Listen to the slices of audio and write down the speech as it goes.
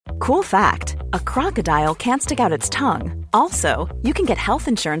Cool fact, a crocodile can't stick out its tongue. Also, you can get health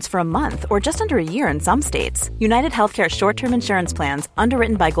insurance for a month or just under a year in some states. United Healthcare short-term insurance plans,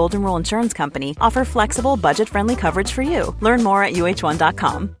 underwritten by Golden Rule Insurance Company, offer flexible, budget-friendly coverage for you. Learn more at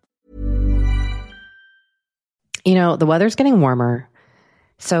uh1.com. You know, the weather's getting warmer,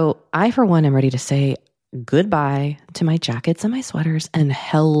 so I, for one, am ready to say goodbye to my jackets and my sweaters and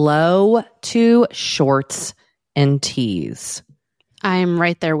hello to shorts and tees. I'm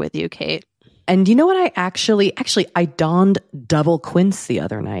right there with you, Kate. And you know what? I donned double quince the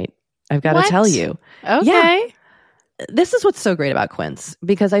other night. I've got to tell you. Okay. Yeah. This is what's so great about quince,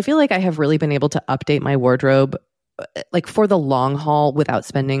 because I feel like I have really been able to update my wardrobe like for the long haul without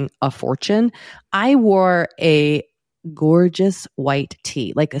spending a fortune. I wore a gorgeous white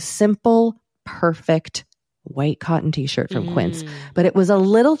tee, like a simple, perfect white cotton t-shirt from Quince, but it was a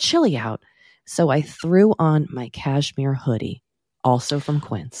little chilly out. So I threw on my cashmere hoodie, also from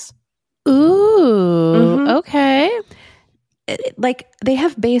Quince. Ooh, okay. Like, they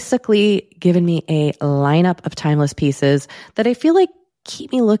have basically given me a lineup of timeless pieces that I feel like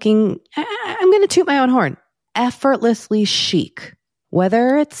keep me looking, I'm going to toot my own horn, effortlessly chic,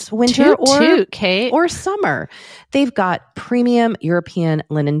 whether it's winter or summer. They've got premium European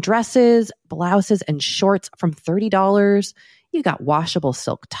linen dresses, blouses, and shorts from $30. You got washable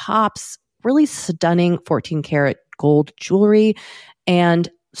silk tops, really stunning 14 karat gold jewelry, and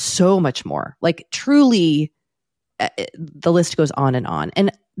so much more. Like, truly, the list goes on and on.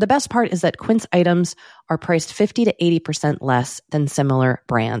 And the best part is that Quince items are priced 50 to 80% less than similar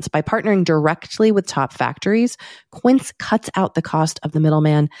brands. By partnering directly with top factories, Quince cuts out the cost of the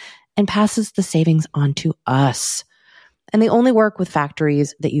middleman and passes the savings on to us. And they only work with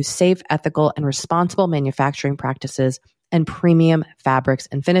factories that use safe, ethical, and responsible manufacturing practices and premium fabrics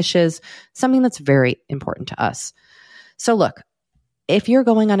and finishes, something that's very important to us. So look, if you're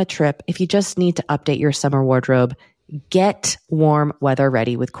going on a trip, if you just need to update your summer wardrobe, get warm weather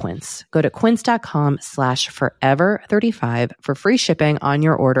ready with Quince. Go to quince.com/forever35 for free shipping on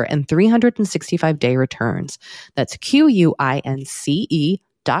your order and 365-day returns. That's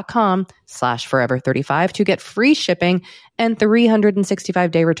QUINCE.com/forever35 to get free shipping and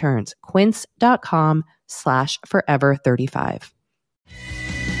 365-day returns. Quince.com/forever35.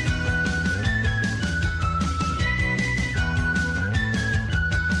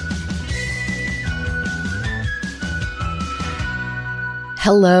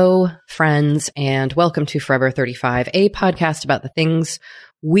 Hello, friends, and welcome to Forever 35, a podcast about the things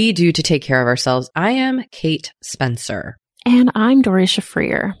we do to take care of ourselves. I am Kate Spencer. And I'm Dory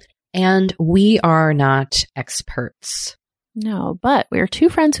Shafrir. And we are not experts. No, but we are two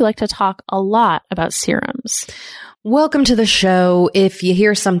friends who like to talk a lot about serums. Welcome to the show. If you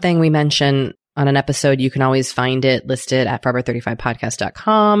hear something we mention on an episode, you can always find it listed at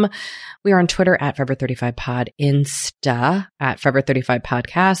forever35podcast.com. We are on Twitter at Forever35Pod, Insta at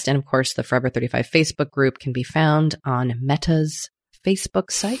Forever35Podcast, and of course, the Forever 35 Facebook group can be found on Meta's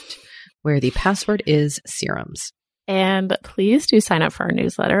Facebook site, where the password is serums. And please do sign up for our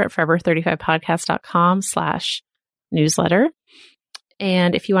newsletter at forever35podcast.com/newsletter.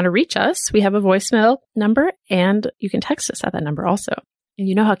 And if you want to reach us, we have a voicemail number, and you can text us at that number also. And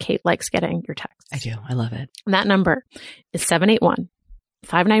you know how Kate likes getting your texts. I do. I love it. And that number is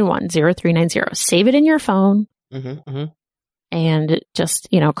 781-591-0390. Save it in your phone and just,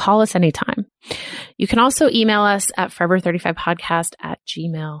 call us anytime. You can also email us at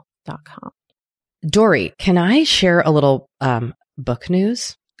forever35podcast@gmail.com. Dory, can I share a little book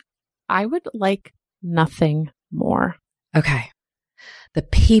news? I would like nothing more. Okay. The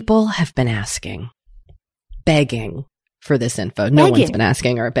people have been begging for this info. No one's been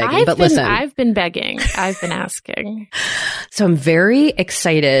asking or begging, listen. I've been begging. I've been asking. So I'm very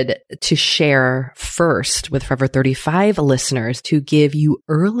excited to share first with Forever 35 listeners to give you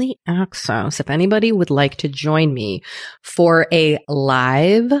early access, if anybody would like to join me for a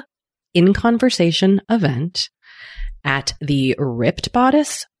live In Conversation event at the Ripped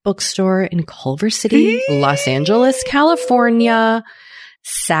Bodice bookstore in Culver City, Los Angeles, California,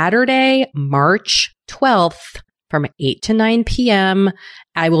 Saturday, March 12th. From 8 to 9 p.m.,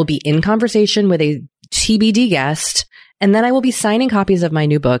 I will be in conversation with a TBD guest, and then I will be signing copies of my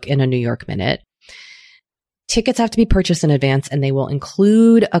new book in a New York Minute. Tickets have to be purchased in advance, and they will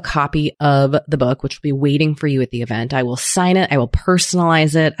include a copy of the book, which will be waiting for you at the event. I will sign it. I will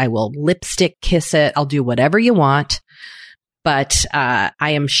personalize it. I will lipstick kiss it. I'll do whatever you want. But I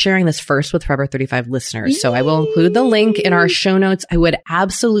am sharing this first with Forever 35 listeners. So I will include the link in our show notes. I would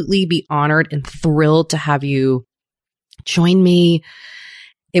absolutely be honored and thrilled to have you join me.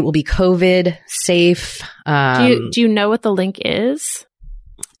 It will be COVID safe. Do you know what the link is?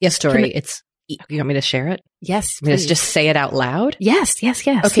 Yes, Dory. You want me to share it? Yes. I'm going to just say it out loud? Yes.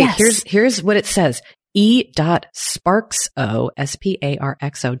 Okay, yes. here's what it says.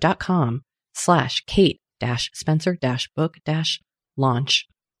 e.sparkso.com/Kate-Spencer-book-launch-.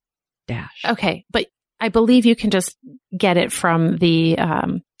 Okay, but I believe you can just get it from the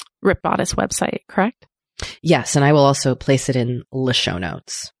Rip Bodice website, correct? Yes, and I will also place it in the show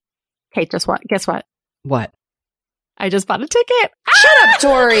notes. Okay, guess what? What? I just bought a ticket. Shut up,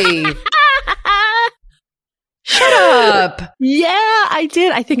 Dory! Shut up! Yeah, I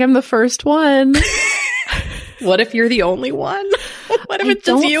did. I think I'm the first one. What if you're the only one? What if it's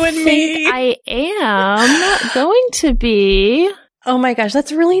just you and me? I am going to be. Oh my gosh,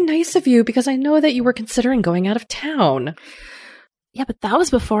 that's really nice of you because I know that you were considering going out of town. Yeah, but that was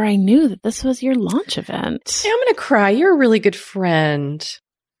before I knew that this was your launch event. I'm going to cry. You're a really good friend.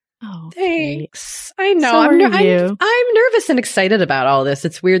 Oh, thanks. I know. So I'm you. I'm nervous and excited about all this.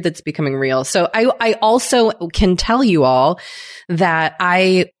 It's weird that it's becoming real. So I also can tell you all that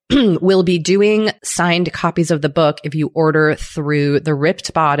I will be doing signed copies of the book if you order through the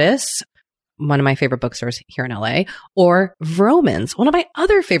Ripped Bodice, one of my favorite bookstores here in LA, or Vroman's, one of my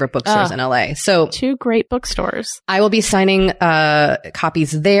other favorite bookstores in LA. So 2 great bookstores. I will be signing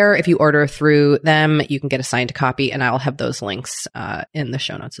copies there. If you order through them, you can get a signed copy, and I'll have those links in the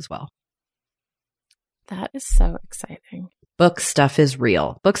show notes as well. That is so exciting. Book stuff is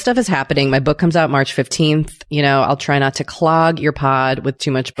real. Book stuff is happening. My book comes out March 15th. You know, I'll try not to clog your pod with too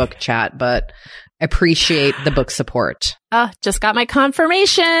much book chat, but appreciate the book support. Just got my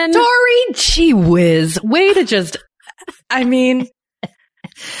confirmation. Dory, gee whiz. Way to just, I mean.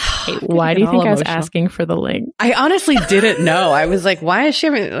 Hey, why do you think I was asking for the link? I honestly didn't know. I was like, why is she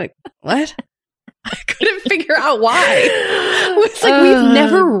having, like, what? I couldn't figure out why. It's like we've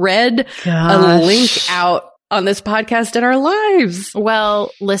never read a link out on this podcast in our lives.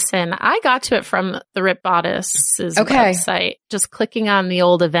 Well, listen, I got to it from the Rip Bodice's website, just clicking on the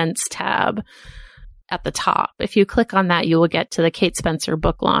old events tab at the top. If you click on that, you will get to the Kate Spencer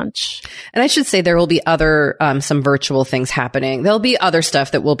book launch. And I should say there will be other, some virtual things happening. There'll be other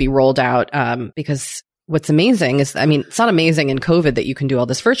stuff that will be rolled out, because what's amazing is, I mean, it's not amazing in COVID that you can do all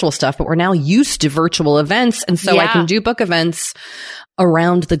this virtual stuff, but we're now used to virtual events. And so I can do book events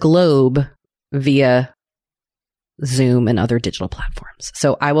around the globe via Zoom and other digital platforms.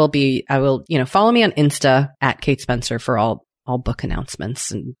 So I will, follow me on Insta at Kate Spencer for all book announcements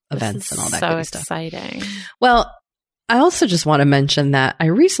and events and all that kind of stuff. So exciting. Well, I also just want to mention that I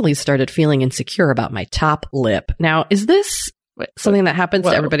recently started feeling insecure about my top lip. Now, is this something that happens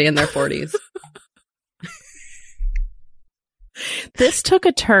to everybody in their 40s? This took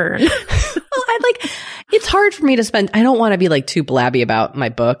a turn. Well, it's hard for me to I don't want to be like too blabby about my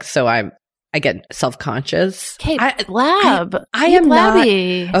book. So I get self-conscious. Okay, I am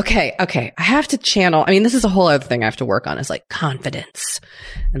blabby. Not. Okay. I have to channel. I mean, this is a whole other thing I have to work on is like confidence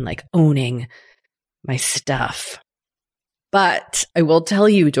and like owning my stuff. But I will tell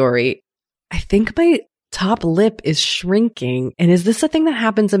you, Dory, I think my top lip is shrinking. And is this a thing that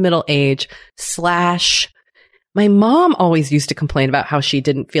happens in middle age / my mom always used to complain about how she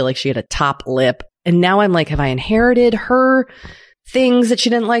didn't feel like she had a top lip. And now I'm like, have I inherited her things that she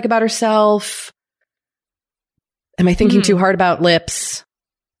didn't like about herself? Am I thinking too hard about lips?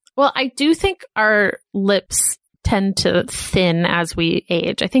 Well, I do think our lips tend to thin as we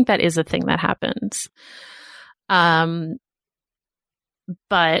age. I think that is a thing that happens. But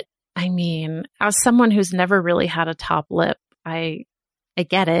I mean, as someone who's never really had a top lip, I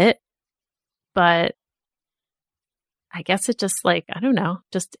get it. But I guess it just I don't know,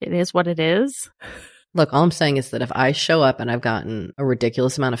 just it is what it is. Look, all I'm saying is that if I show up and I've gotten a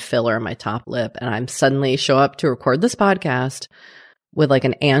ridiculous amount of filler on my top lip and I'm suddenly show up to record this podcast with like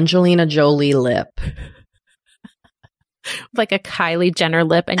an Angelina Jolie lip. Like a Kylie Jenner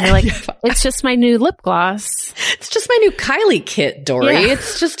lip. And you're like, it's just my new lip gloss. It's just my new Kylie kit, Dory. Yeah.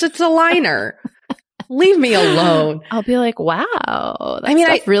 It's a liner. Leave me alone. I'll be like, wow.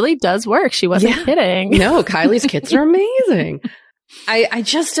 That really does work. She wasn't kidding. No, Kylie's kits are amazing. I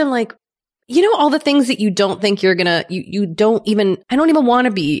just am like, all the things that you don't think you're gonna, I don't even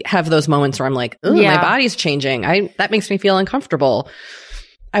want to have those moments where I'm like, my body's changing. That makes me feel uncomfortable.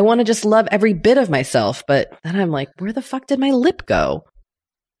 I want to just love every bit of myself. But then I'm like, where the fuck did my lip go?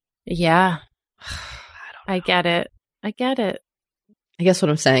 Yeah. I get it. I guess what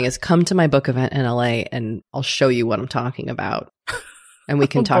I'm saying is come to my book event in LA and I'll show you what I'm talking about. And we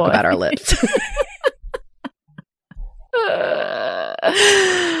can talk about our lips.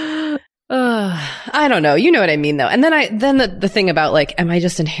 I don't know. You know what I mean, though. And then the thing about am I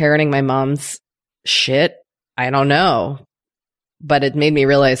just inheriting my mom's shit? I don't know. but it made me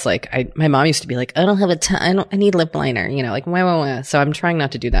realize my mom used to be like, I don't have I need lip liner, like wah, wah, wah. So I'm trying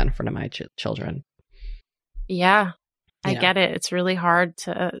not to do that in front of my children. Yeah, I get it. It's really hard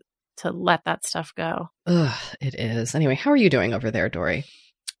to let that stuff go. Ugh, it is. Anyway, how are you doing over there, Dory?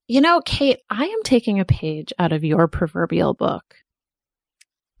 Kate, I am taking a page out of your proverbial book.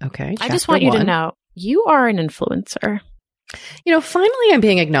 Okay. I just want you to know you are an influencer. Finally I'm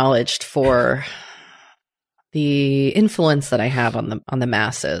being acknowledged for the influence that I have on the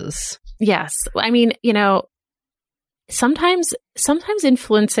masses. Yes. I mean, sometimes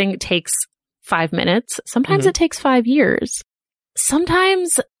influencing takes 5 minutes. Sometimes it takes 5 years.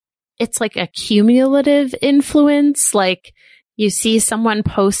 Sometimes it's like a cumulative influence. Like you see someone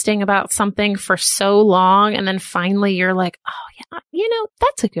posting about something for so long and then finally you're like, oh yeah,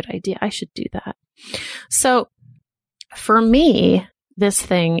 that's a good idea. I should do that. So for me, this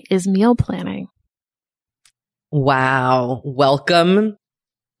thing is meal planning. Wow. Welcome,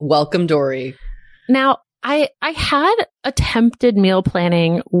 Dory. Now, I had attempted meal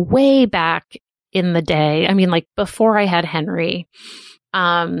planning way back in the day. I mean, like before I had Henry.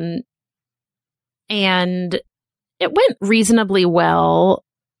 And it went reasonably well,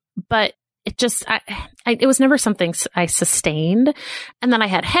 but it just, it was never something I sustained. And then I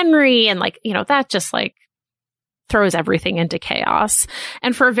had Henry and that just throws everything into chaos.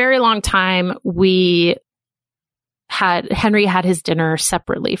 And for a very long time, Henry had his dinner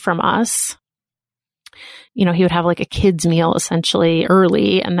separately from us. He would have a kid's meal essentially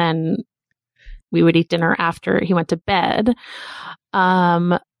early, and then we would eat dinner after he went to bed.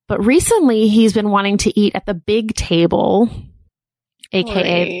 But recently he's been wanting to eat at the big table,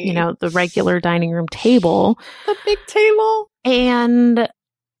 aka, the regular dining room table. The big table. And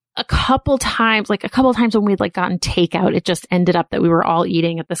a couple times when we'd gotten takeout, it just ended up that we were all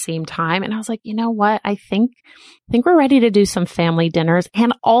eating at the same time. And I was like, you know what? I think we're ready to do some family dinners.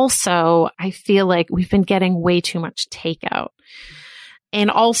 And also I feel like we've been getting way too much takeout. And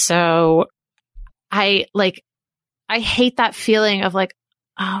also I hate that feeling of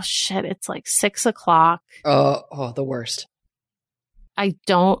oh shit, it's 6 o'clock. Oh, the worst. I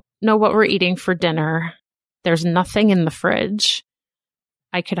don't know what we're eating for dinner. There's nothing in the fridge.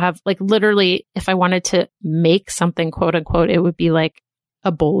 I could have literally, if I wanted to make something, quote unquote, it would be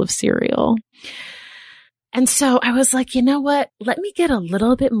a bowl of cereal. And so I was like, you know what? Let me get a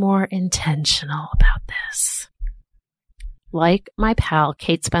little bit more intentional about this. Like my pal,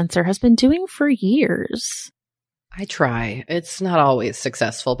 Kate Spencer, has been doing for years. I try. It's not always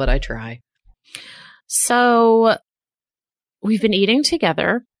successful, but I try. So we've been eating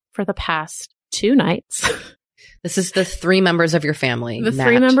together for the past 2 nights. This is the 3 members of your family. The Matt,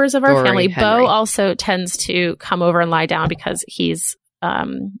 3 members of our Dory, family. Henry. Bo also tends to come over and lie down because he's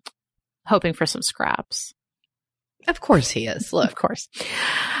hoping for some scraps. Of course he is. Look. Of course.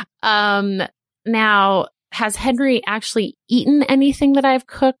 Now, has Henry actually eaten anything that I've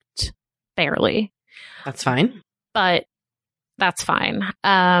cooked? Barely. That's fine. But that's fine.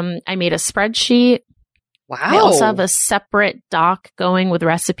 I made a spreadsheet. Wow. I also have a separate doc going with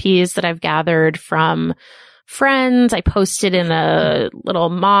recipes that I've gathered from friends. I posted in a little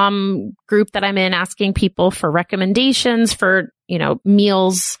mom group that I'm in asking people for recommendations for,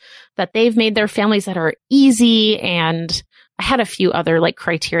 meals that they've made their families that are easy. And I had a few other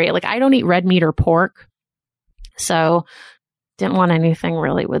criteria. I don't eat red meat or pork. So didn't want anything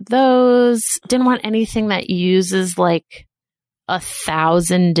really with those. Didn't want anything that uses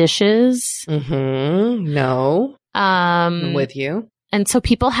 1,000 dishes. No. I'm with you. And so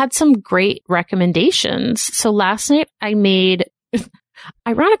people had some great recommendations. So last night I made,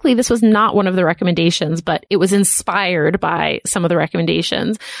 ironically, this was not one of the recommendations, but it was inspired by some of the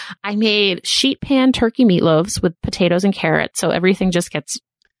recommendations. I made sheet pan turkey meatloaves with potatoes and carrots. So everything just gets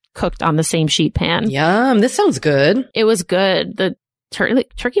cooked on the same sheet pan. Yum. This sounds good. It was good. The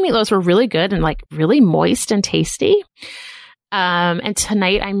turkey meatloaves were really good and really moist and tasty. And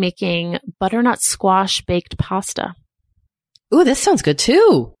tonight I'm making butternut squash baked pasta. Ooh, this sounds good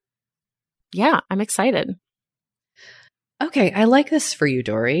too. Yeah, I'm excited. Okay, I like this for you,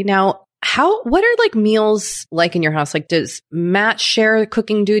 Dory. Now, what are meals like in your house? Does Matt share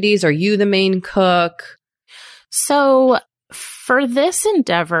cooking duties? Are you the main cook? So for this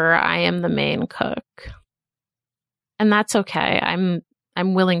endeavor, I am the main cook. And that's okay. I'm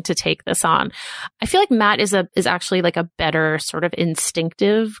willing to take this on. I feel like Matt is actually a better sort of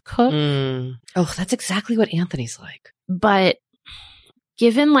instinctive cook. Oh, that's exactly what Anthony's like. But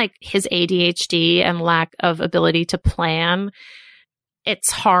given his ADHD and lack of ability to plan, it's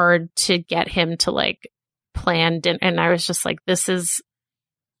hard to get him to plan. And I was just this is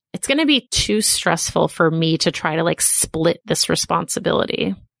it's going to be too stressful for me to try to like split this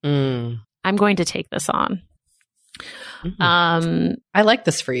responsibility. I'm going to take this on. I like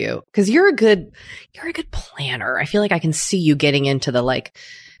this for you because you're a good planner. I feel like I can see you getting into the like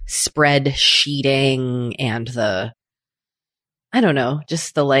spreadsheeting and the, I don't know,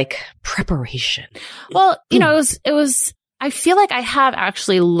 just the like preparation. Well, you know, it was, I feel like I have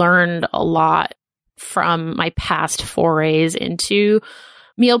actually learned a lot from my past forays into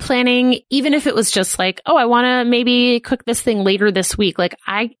meal planning, even if it was just like, oh, I want to maybe cook this thing later this week. Like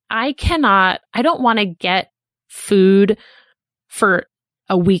I don't want to get food for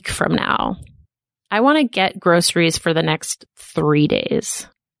a week from now. I want to get groceries for the next 3 days.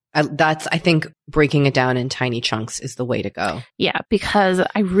 I think breaking it down in tiny chunks is the way to go. Yeah, because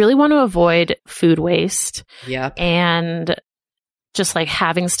I really want to avoid food waste. Yep. And just like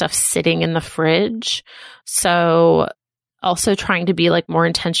having stuff sitting in the fridge. So also trying to be like more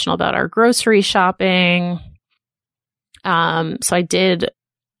intentional about our grocery shopping. So I did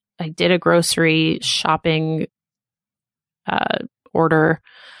a grocery shopping order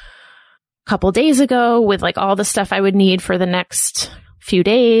a couple days ago with like all the stuff I would need for the next few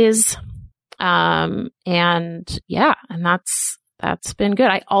days. And that's been good.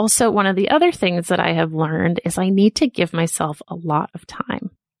 I also, one of the other things that I have learned is I need to give myself a lot of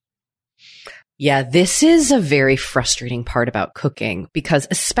time. Yeah, this is a very frustrating part about cooking because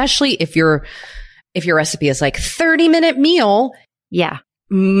especially if your recipe is like 30-minute meal. Yeah.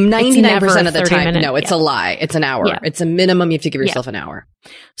 99% of the time. No, it's a lie. It's an hour. Yeah. It's a minimum. You have to give yourself an hour.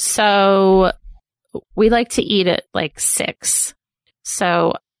 So we like to eat at like 6.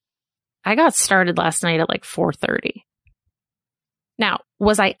 So I got started last night at like 4:30. Now,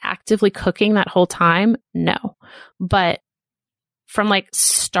 was I actively cooking that whole time? No. But from like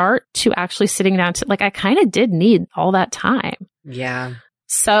start to actually sitting down to like, I kind of did need all that time. Yeah.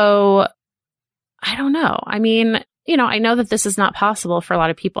 So I don't know. I mean, you know, I know that this is not possible for a lot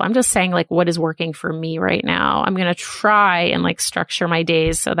of people. I'm just saying like what is working for me right now. I'm going to try and like structure my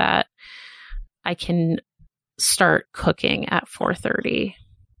days so that I can start cooking at 4:30.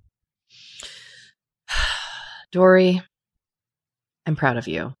 Dory, I'm proud of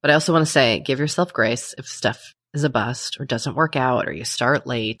you. But I also want to say, give yourself grace if stuff is a bust or doesn't work out or you start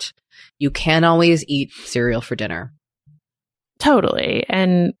late. You can always eat cereal for dinner. Totally.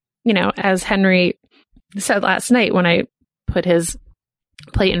 And, you know, as Henry said last night when I put his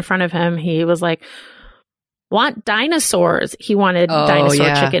plate in front of him, he was like, want dinosaurs. He wanted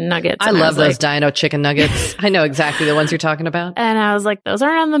dinosaur chicken nuggets. I love those dino chicken nuggets. I know exactly the ones you're talking about. And I was like, those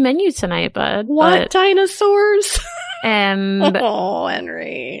aren't on the menu tonight, bud. What dinosaurs? And oh,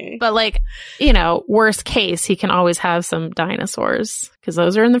 Henry. But like, you know, worst case, he can always have some dinosaurs because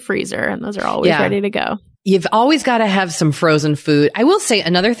those are in the freezer and those are always ready to go. You've always got to have some frozen food. I will say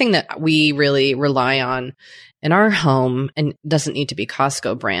another thing that we really rely on in our home, and doesn't need to be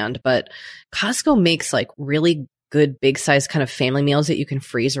Costco brand, but Costco makes like really good big size kind of family meals that you can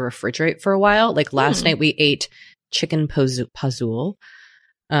freeze or refrigerate for a while. Like last night we ate chicken pazul,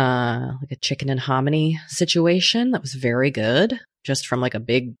 like a chicken and hominy situation that was very good, just from like a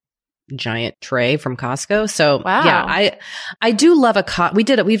big giant tray from Costco. So yeah, I do love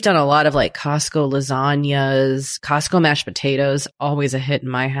we've done a lot of like Costco lasagnas, Costco mashed potatoes, always a hit in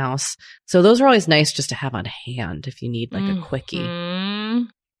my house. So those are always nice just to have on hand if you need like a quickie.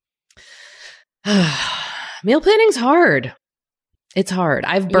 Meal planning's hard. It's hard.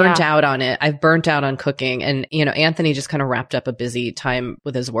 I've burnt out on it. I've burnt out on cooking, and you know, Anthony just kind of wrapped up a busy time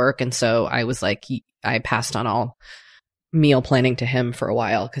with his work. And so I was like, I passed on all meal planning to him for a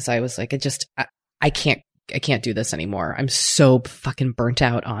while because I was like, I can't do this anymore. I'm so fucking burnt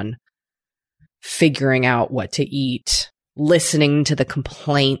out on figuring out what to eat, listening to the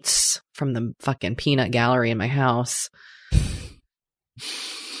complaints from the fucking peanut gallery in my house.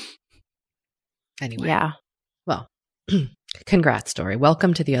 Anyway. Yeah. Well, congrats, Dory.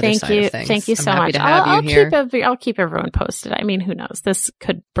 Welcome to the other side of things. Thank you so much. I'll keep everyone posted. I mean, who knows? This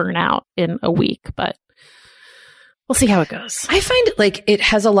could burn out in a week, but we'll see how it goes. I find it like it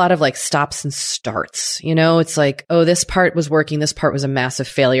has a lot of like stops and starts. You know, it's like, oh, this part was working. This part was a massive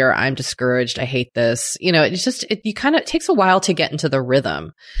failure. I'm discouraged. I hate this. You know, it's just, it takes a while to get into the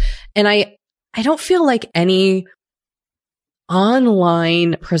rhythm. And I don't feel like any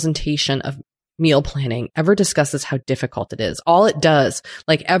online presentation of meal planning ever discusses how difficult it is. All it does,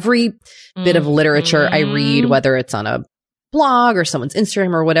 like every bit of literature I read, whether it's on a blog or someone's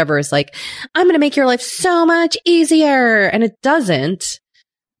Instagram or whatever, is like, I'm going to make your life so much easier. And it doesn't.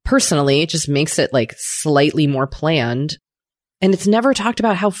 Personally, it just makes it like slightly more planned. And it's never talked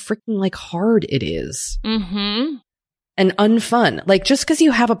about how freaking like hard it is. And and unfun. Like, just because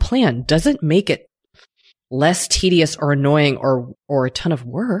you have a plan doesn't make it less tedious or annoying or a ton of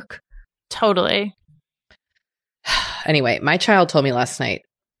work. Totally. Anyway, my child told me last night,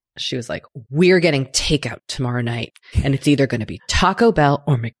 she was like, we're getting takeout tomorrow night, and it's either going to be Taco Bell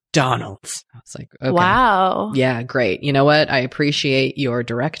or McDonald's. I was like, okay. Wow. Yeah, great. You know what? I appreciate your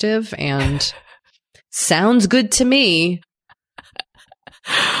directive, and sounds good to me.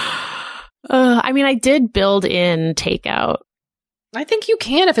 I mean, I did build in takeout. I think you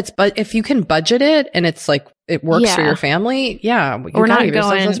can if you can budget it and it's like it works for your family. Yeah, we're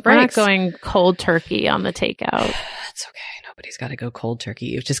not going cold turkey on the takeout. That's okay. Nobody's got to go cold turkey.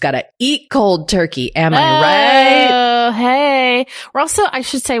 You've just got to eat cold turkey. Am I right? Oh, hey.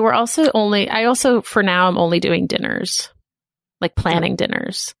 For now, I'm only doing dinners, like planning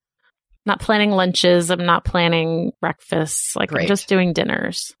dinners, not planning lunches. I'm not planning breakfasts. Like, I'm just doing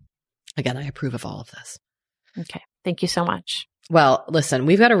dinners. Again, I approve of all of this. Okay. Thank you so much. Well, listen,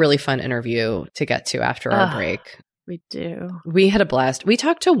 we've got a really fun interview to get to after our break. We do. We had a blast. We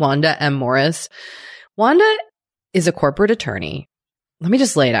talked to Wanda M. Morris. Wanda is a corporate attorney. Let me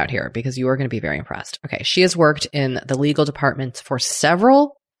just lay it out here because you are going to be very impressed. Okay. She has worked in the legal departments for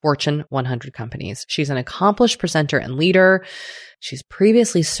several Fortune 100 companies. She's an accomplished presenter and leader. She's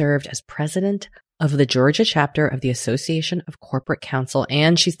previously served as president of the Georgia chapter of the Association of Corporate Counsel,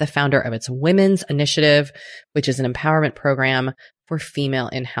 and she's the founder of its Women's Initiative, which is an empowerment program for female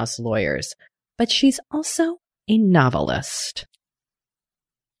in-house lawyers. But she's also a novelist.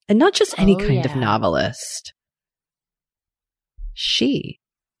 And not just any kind of novelist. She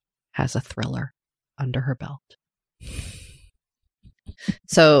has a thriller under her belt.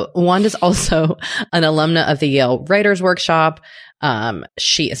 So Wanda's also an alumna of the Yale Writers Workshop.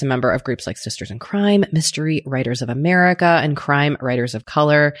 She is a member of groups like Sisters in Crime, Mystery Writers of America, and Crime Writers of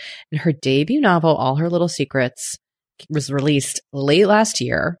Color. And her debut novel, All Her Little Secrets, was released late last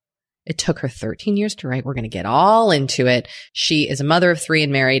year. It took her 13 years to write. We're going to get all into it. She is a mother of 3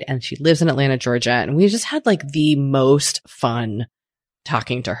 and married, and she lives in Atlanta, Georgia. And we just had like the most fun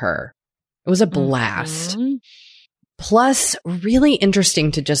talking to her. It was a blast. Mm-hmm. Plus, really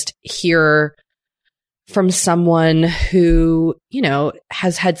interesting to just hear from someone who, you know,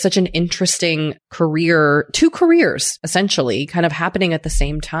 has had such an interesting career, 2 careers essentially kind of happening at the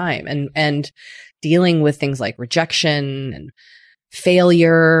same time, and dealing with things like rejection and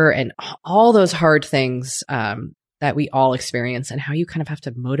failure and all those hard things that we all experience, and how you kind of have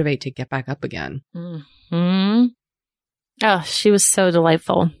to motivate to get back up again. Mm-hmm. Oh, she was so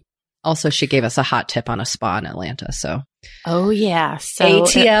delightful. Also, she gave us a hot tip on a spa in Atlanta. So, oh yeah, so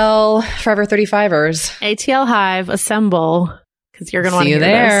ATL Forever 35ers, ATL Hive, assemble, because you're going to want to see you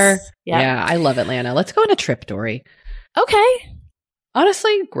there. This. Yep. Yeah, I love Atlanta. Let's go on a trip, Dory. Okay.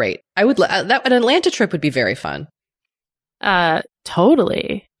 Honestly, great. I would that an Atlanta trip would be very fun.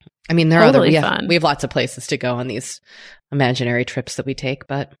 Totally. I mean, there are fun. We have lots of places to go on these imaginary trips that we take,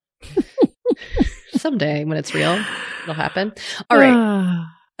 but someday when it's real, it'll happen. All right.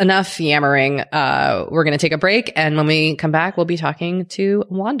 Enough yammering. We're going to take a break. And when we come back, we'll be talking to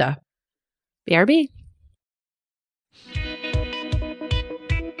Wanda. BRB.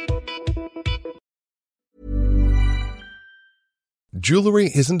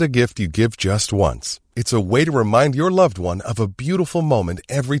 Jewelry isn't a gift you give just once. It's a way to remind your loved one of a beautiful moment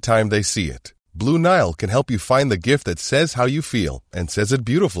every time they see it. Blue Nile can help you find the gift that says how you feel and says it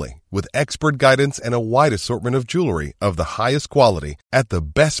beautifully, with expert guidance and a wide assortment of jewelry of the highest quality at the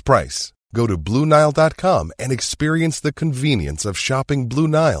best price. Go to BlueNile.com and experience the convenience of shopping Blue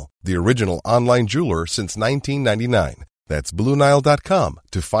Nile, the original online jeweler since 1999. That's BlueNile.com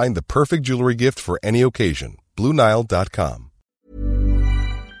to find the perfect jewelry gift for any occasion. BlueNile.com.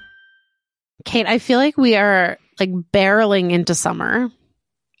 Kate, I feel like we are like barreling into summer.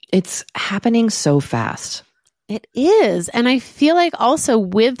 It's happening so fast. It is. And I feel like also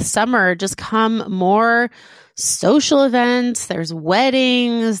with summer just come more social events. There's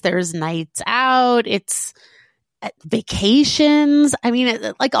weddings, there's nights out, it's vacations. I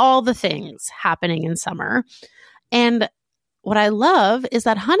mean, like all the things happening in summer. And what I love is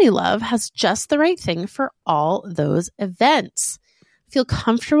that Honeylove has just the right thing for all those events. Feel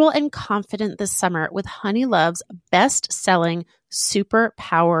comfortable and confident this summer with Honeylove's best-selling Super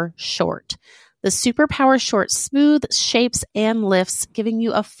Power Short. The Super Power Short smooths, shapes, and lifts, giving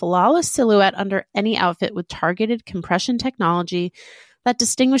you a flawless silhouette under any outfit with targeted compression technology that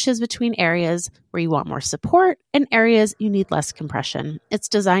distinguishes between areas where you want more support and areas you need less compression. It's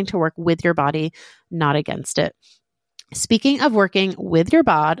designed to work with your body, not against it. Speaking of working with your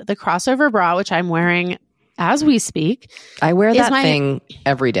bod, the crossover bra, which I'm wearing as we speak. I wear that thing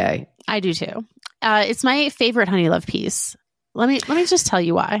every day. I do too. It's my favorite Honey Love piece. Let me just tell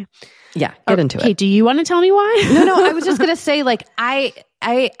you why. Yeah, get into it. Okay, do you want to tell me why? No, I was just going to say, like, I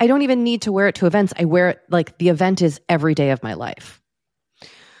don't even need to wear it to events. I wear it, like, the event is every day of my life.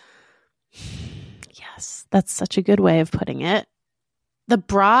 Yes, that's such a good way of putting it. The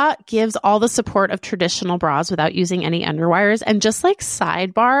bra gives all the support of traditional bras without using any underwires. And just like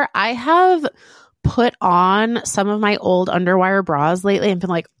sidebar, I have put on some of my old underwire bras lately and been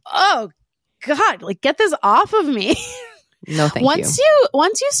like, oh God, like, get this off of me. No, thank you.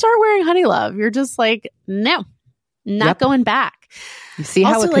 Once you start wearing Honey Love, you're just like, no, not going back. You see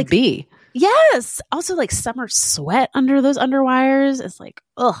how it could be. Yes. Also, like, summer sweat under those underwires is like,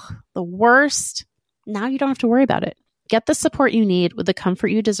 ugh, the worst. Now you don't have to worry about it. Get the support you need with the comfort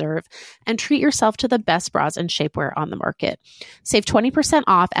you deserve and treat yourself to the best bras and shapewear on the market. Save 20%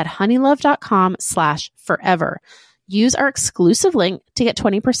 off at honeylove.com/forever. Use our exclusive link to get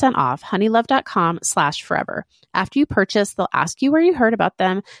 20% off honeylove.com/forever. After you purchase, they'll ask you where you heard about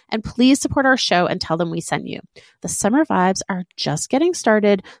them, and please support our show and tell them we sent you. The summer vibes are just getting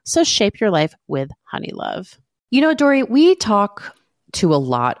started, so shape your life with Honey Love. You know, Doree, we talk to a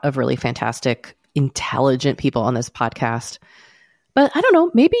lot of really fantastic, intelligent people on this podcast, but I don't know,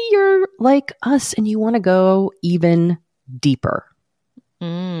 maybe you're like us and you want to go even deeper.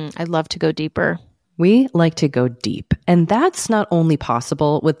 I'd love to go deeper. We like to go deep, and that's not only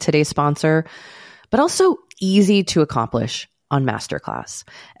possible with today's sponsor, but also easy to accomplish on Masterclass.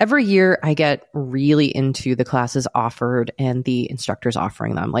 Every year I get really into the classes offered and the instructors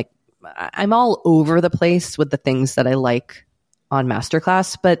offering them. Like, I'm all over the place with the things that I like on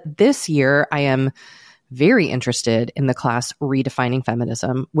Masterclass, but this year I am very interested in the class Redefining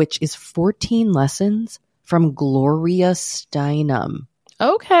Feminism, which is 14 lessons from Gloria Steinem.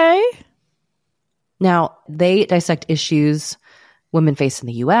 Okay. Now, they dissect issues women face in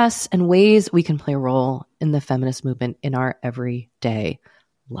the U.S. and ways we can play a role in the feminist movement in our everyday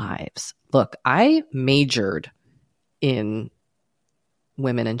lives. Look, I majored in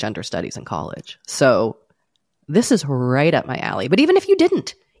women and gender studies in college, so this is right up my alley. But even if you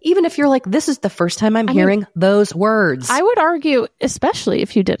didn't, even if you're like, this is the first time I'm hearing those words. I would argue, especially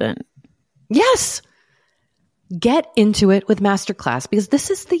if you didn't. Yes. Get into it with Masterclass, because this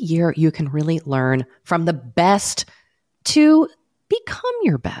is the year you can really learn from the best to become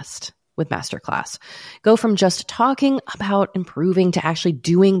your best with Masterclass. Go from just talking about improving to actually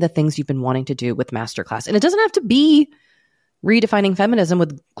doing the things you've been wanting to do with Masterclass. And it doesn't have to be redefining feminism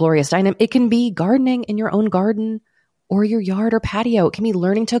with Gloria Steinem. It can be gardening in your own garden or your yard or patio. It can be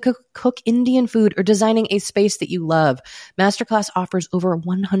learning to cook Indian food or designing a space that you love. Masterclass offers over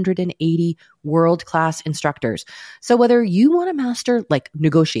 180 world-class instructors. So whether you want to master like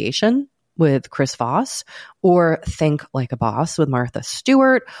negotiation with Chris Voss, or think like a boss with Martha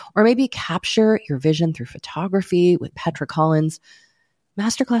Stewart, or maybe capture your vision through photography with Petra Collins,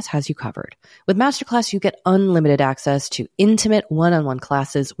 Masterclass has you covered. With Masterclass, you get unlimited access to intimate one-on-one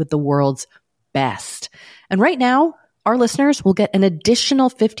classes with the world's best. And right now, our listeners will get an additional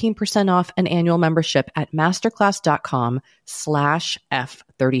 15% off an annual membership at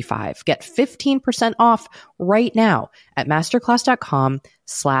masterclass.com/F35. Get 15% off right now at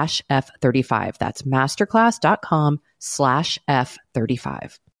masterclass.com/F35. That's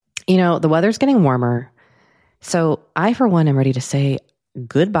masterclass.com/F35. You know, the weather's getting warmer, so I, for one, am ready to say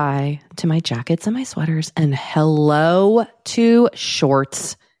goodbye to my jackets and my sweaters and hello to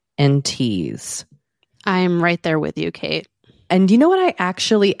shorts and tees. I'm right there with you, Kate. And you know what? I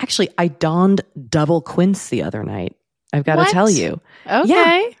actually, I donned double quince the other night. I've got to tell you. Okay.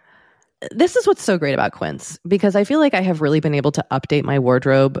 Yeah. This is what's so great about quince, because I feel like I have really been able to update my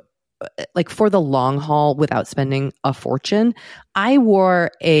wardrobe like for the long haul without spending a fortune. I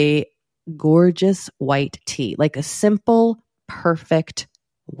wore a gorgeous white tee, like a simple, perfect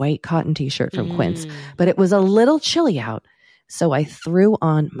white cotton t-shirt from Quince, but it was a little chilly out. So I threw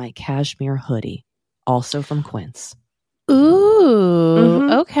on my cashmere hoodie, also from Quince.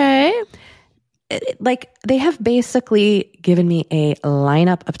 Ooh, okay. Like, they have basically given me a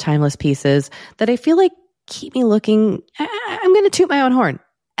lineup of timeless pieces that I feel like keep me looking, I'm going to toot my own horn,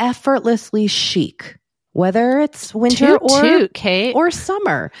 effortlessly chic, whether it's winter or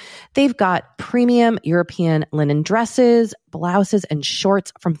summer. They've got premium European linen dresses, blouses, and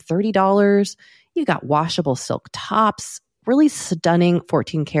shorts from $30. You got washable silk tops, really stunning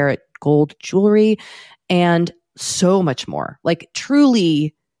 14 karat gold jewelry, and so much more. Like,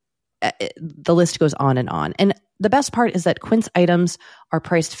 truly, the list goes on and on. And the best part is that Quince items are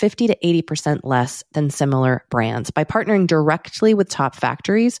priced 50 to 80% less than similar brands. By partnering directly with top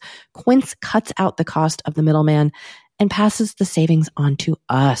factories, Quince cuts out the cost of the middleman and passes the savings on to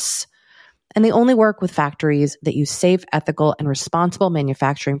us, And they only work with factories that use safe, ethical, and responsible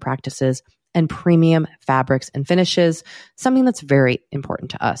manufacturing practices and premium fabrics and finishes, something that's very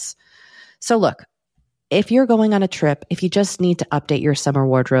important to us. So look, if you're going on a trip, if you just need to update your summer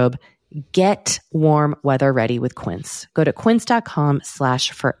wardrobe, get warm weather ready with Quince. Go to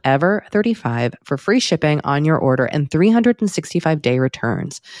quince.com/forever35 for free shipping on your order and 365-day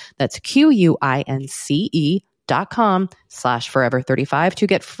returns. That's QUINCE.com/forever35 to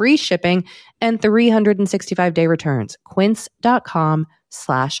get free shipping and 365-day returns.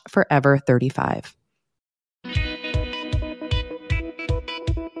 Quince.com/forever35.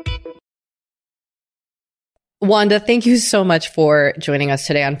 Wanda, thank you so much for joining us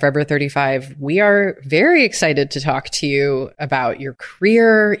today on Forever 35. We are very excited to talk to you about your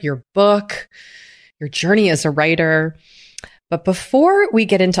career, your book, your journey as a writer. But before we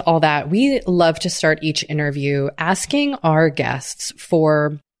get into all that, we love to start each interview asking our guests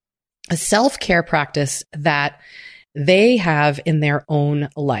for a self-care practice that they have in their own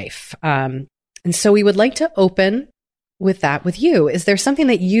life. And so we would like to open with that with you. Is there something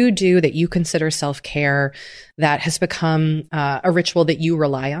that you do that you consider self-care that has become a ritual that you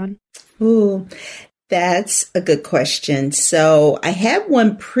rely on? Ooh, that's a good question. So I had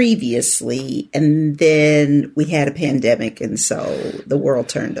one previously, and then we had a pandemic, and so the world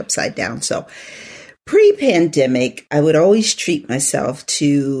turned upside down. So pre-pandemic, I would always treat myself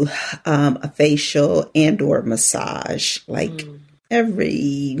to a facial and or massage, like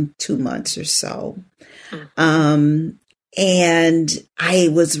every 2 months or so. And I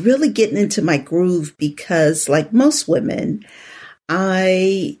was really getting into my groove because, like most women,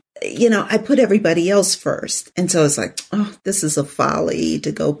 I put everybody else first. And so it's like, oh, this is a folly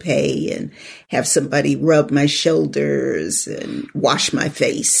to go pay and have somebody rub my shoulders and wash my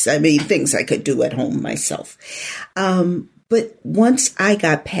face. I mean, things I could do at home myself. But once I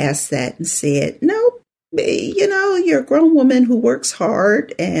got past that and said, no, you're a grown woman who works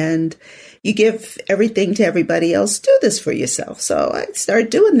hard and you give everything to everybody else. Do this for yourself. So I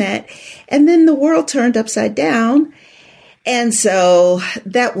started doing that. And then the world turned upside down. And so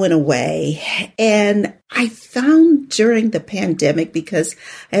that went away. And I found during the pandemic, because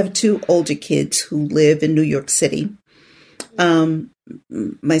I have 2 older kids who live in New York City.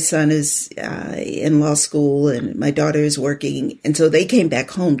 My son is in law school and my daughter is working. And so they came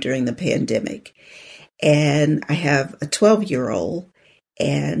back home during the pandemic. And I have a 12-year-old.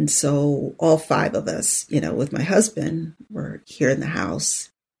 And so all 5 of us, with my husband, were here in the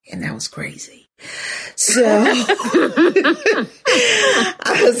house, and that was crazy. So I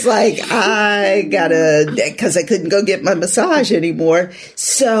was like, because I couldn't go get my massage anymore.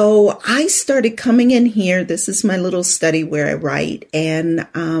 So I started coming in here. This is my little study where I write. And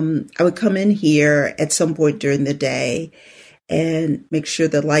I would come in here at some point during the day and make sure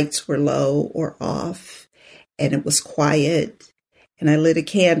the lights were low or off and it was quiet. And I lit a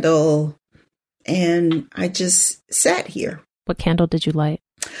candle and I just sat here. What candle did you light?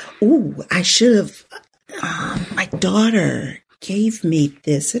 Ooh, I should have. My daughter gave me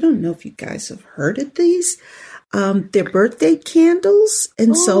this. I don't know if you guys have heard of these. They're birthday candles.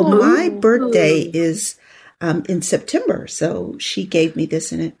 And so my birthday is in September. So she gave me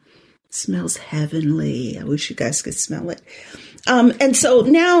this and it smells heavenly. I wish you guys could smell it. And so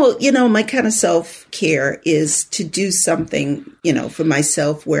now, my kind of self-care is to do something, for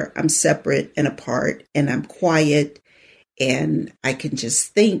myself where I'm separate and apart and I'm quiet and I can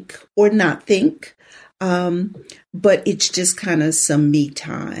just think or not think. But it's just kind of some me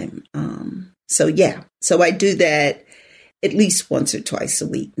time. So I do that at least once or twice a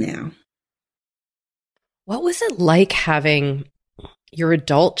week now. What was it like having your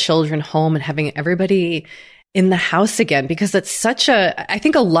adult children home and having everybody in the house again? Because it's I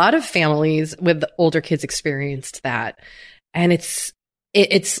think a lot of families with older kids experienced that. And it's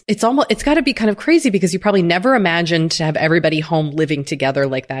got to be kind of crazy because you probably never imagined to have everybody home living together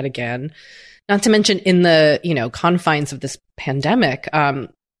like that again. Not to mention in the, confines of this pandemic.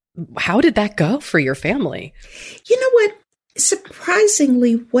 How did that go for your family? You know what?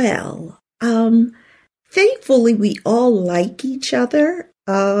 Surprisingly well. Thankfully, we all like each other.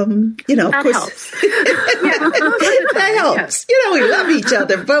 Of course, helps. That helps. We love each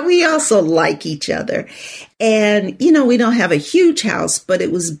other, but we also like each other. And, we don't have a huge house, but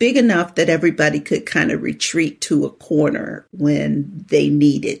it was big enough that everybody could kind of retreat to a corner when they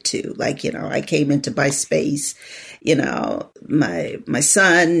needed to. Like, I came into my space, my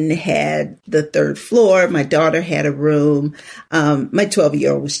son had the 3rd floor. My daughter had a room. My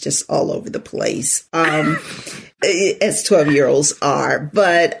 12-year-old was just all over the place. As 12-year-olds are.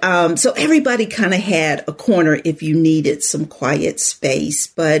 But so everybody kind of had a corner if you needed some quiet space.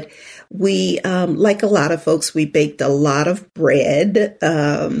 But We, like a lot of folks, we baked a lot of bread,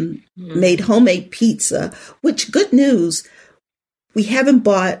 made homemade pizza, which, good news, we haven't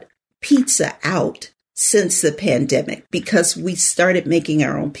bought pizza out since the pandemic because we started making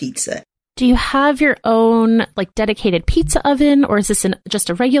our own pizza. Do you have your own like dedicated pizza oven, or is this just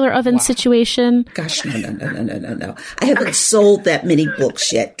a regular oven situation? Gosh, no. I haven't sold that many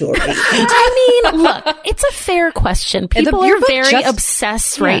books yet, Dory. I mean, look, it's a fair question. People are very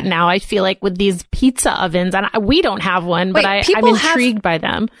obsessed right now, I feel like, with these pizza ovens. And we don't have one, but I'm intrigued by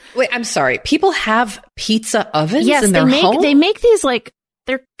them. Wait, I'm sorry. People have pizza ovens yes, in their home? They make these like,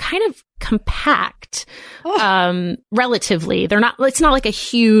 they're kind of compact, relatively. It's not like a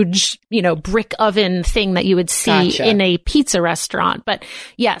huge, brick oven thing that you would see in a pizza restaurant. But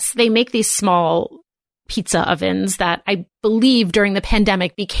yes, they make these small pizza ovens that I believe during the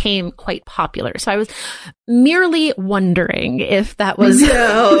pandemic became quite popular. So I was merely wondering if that was...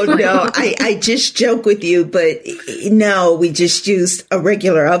 No, I just joke with you, but no, we just used a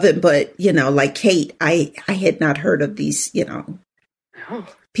regular oven. But, like Kate, I had not heard of these,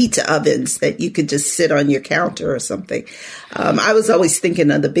 pizza ovens that you could just sit on your counter or something. I was always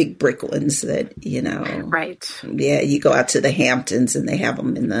thinking of the big brick ones that, Right. Yeah, you go out to the Hamptons and they have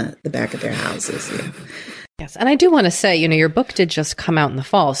them in the back of their houses. Yeah. Yes. And I do want to say, your book did just come out in the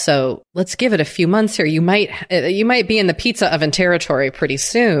fall. So let's give it a few months here. You might be in the pizza oven territory pretty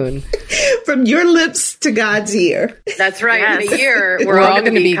soon. From your lips to God's ear. That's right. Yes. In a year, we're all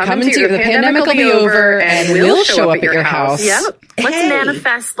going to be coming to you. The pandemic will be over and we'll show up at your house. Yep. Let's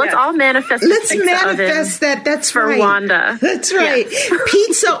manifest. Let's all manifest. Let's manifest that. That's for right. Wanda. That's right.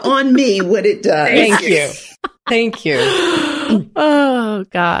 Pizza on me, what it does. Thank you. Thank you. Oh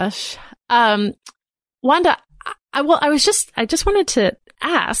gosh. Wanda, I just wanted to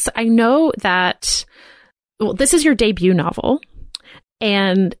ask, I know that, this is your debut novel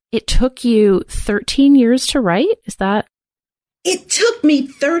and it took you 13 years to write. Is that? It took me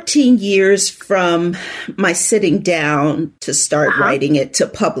 13 years from my sitting down to start writing it to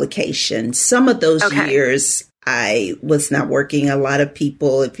publication. Some of those years I was not working. A lot of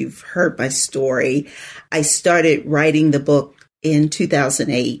people, if you've heard my story, I started writing the book in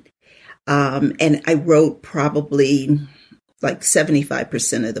 2008. And I wrote probably like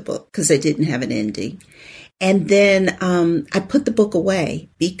 75% of the book because I didn't have an ending. And then I put the book away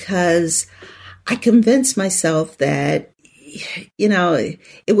because I convinced myself that,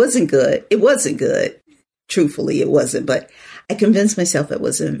 it wasn't good. It wasn't good. Truthfully, it wasn't. But I convinced myself I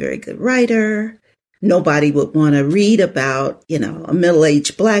wasn't a very good writer. Nobody would want to read about, a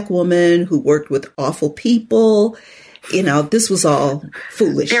middle-aged Black woman who worked with awful people. This was all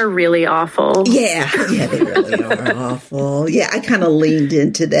foolish. They're really awful. Yeah, they really are awful. Yeah, I kind of leaned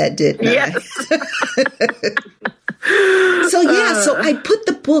into that, didn't I? Yes. So I put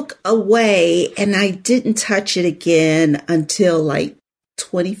the book away and I didn't touch it again until like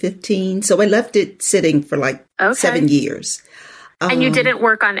 2015. So I left it sitting for like 7 years. And you didn't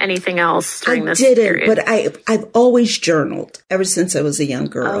work on anything else during this period? But I've always journaled ever since I was a young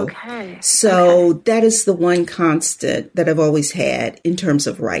girl. Okay. So that is the one constant that I've always had in terms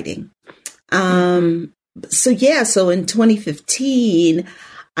of writing. So in 2015,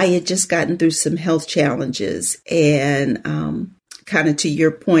 I had just gotten through some health challenges and kind of to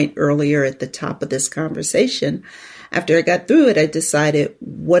your point earlier at the top of this conversation, after I got through it, I decided,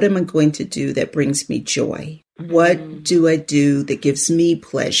 what am I going to do that brings me joy? What do I do that gives me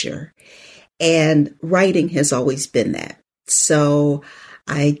pleasure? And writing has always been that. So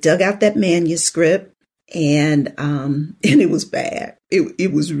I dug out that manuscript and it was bad.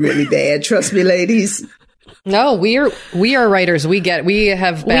 It was really bad. Trust me, ladies. No, we are writers. We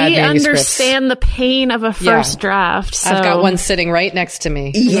have bad manuscripts. We understand the pain of a first draft. So. I've got one sitting right next to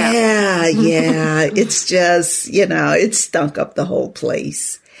me. Yeah. It's just, it stunk up the whole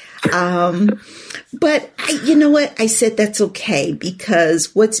place. But you know what? I said that's okay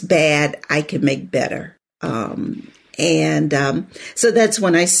because what's bad, I can make better. So that's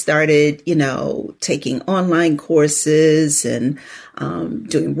when I started, taking online courses and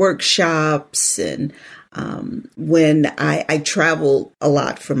doing workshops and when I travel a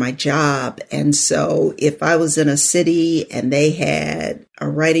lot for my job. And so if I was in a city and they had a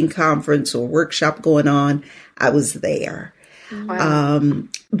writing conference or workshop going on, I was there. Wow.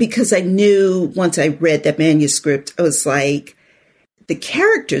 Because I knew once I read that manuscript, I was like, the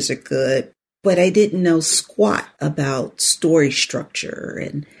characters are good, but I didn't know squat about story structure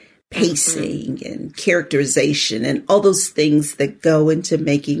and pacing and characterization and all those things that go into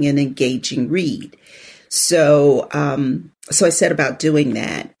making an engaging read. So I set about doing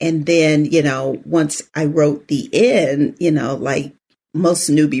that. And then, once I wrote the end, most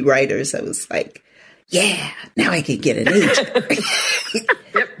newbie writers, I was like, yeah, now I can get an agent.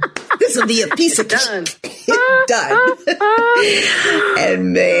 This will be a piece of done. Done.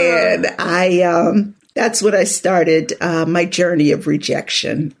 And man, that's when I started my journey of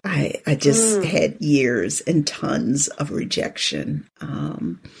rejection. I just had years and tons of rejection.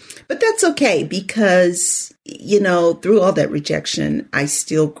 But that's okay because, through all that rejection, I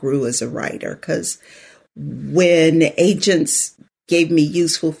still grew as a writer because when agents gave me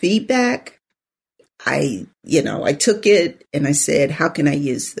useful feedback, I took it and I said, how can I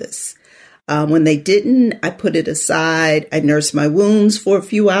use this? When they didn't, I put it aside. I nursed my wounds for a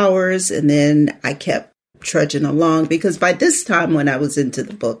few hours and then I kept trudging along because by this time when I was into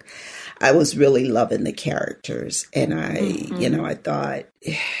the book, I was really loving the characters. And I thought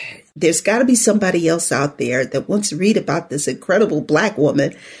there's got to be somebody else out there that wants to read about this incredible Black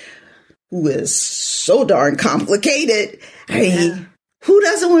woman who is so darn complicated. I mean, who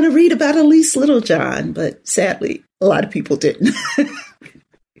doesn't want to read about Elise Littlejohn? But sadly, a lot of people didn't.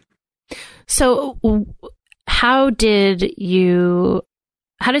 So how did you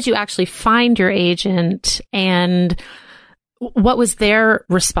actually find your agent, and what was their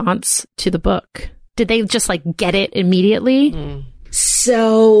response to the book? Did they just get it immediately?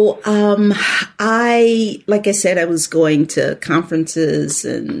 So, like I said, I was going to conferences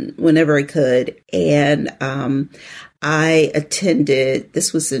and whenever I could. And, I attended,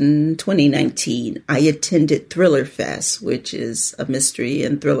 this was in 2019, I attended Thriller Fest, which is a mystery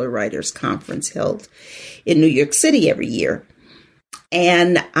and thriller writers conference held in New York City every year.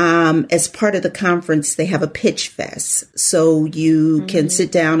 And as part of the conference, they have a pitch fest. So you can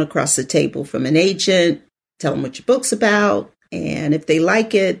sit down across the table from an agent, tell them what your book's about. And if they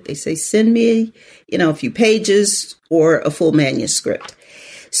like it, they say, send me, a few pages or a full manuscript.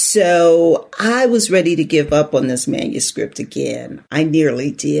 So I was ready to give up on this manuscript again. I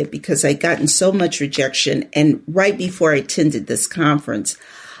nearly did because I'd gotten so much rejection. And right before I attended this conference,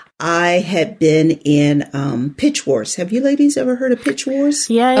 I had been in Pitch Wars. Have you ladies ever heard of Pitch Wars?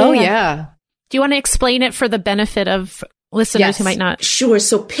 Yeah. Oh, yeah. Do you want to explain it for the benefit of listeners who might not? Sure.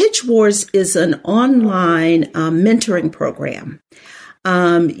 So Pitch Wars is an online mentoring program.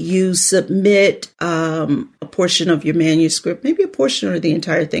 You submit a portion of your manuscript, maybe a portion or the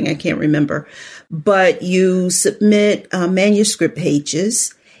entire thing, I can't remember, but you submit manuscript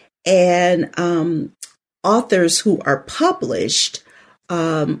pages, and authors who are published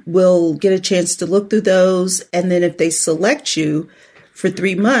will get a chance to look through those, and then if they select you for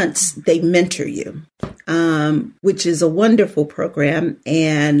 3 months, they mentor you, which is a wonderful program.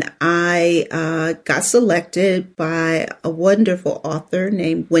 And I got selected by a wonderful author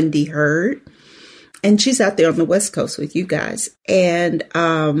named Wendy Hurd. And she's out there on the West Coast with you guys. And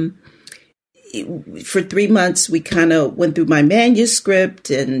for 3 months, we kind of went through my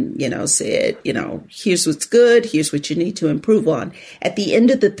manuscript and, said, here's what's good. Here's what you need to improve on. At the end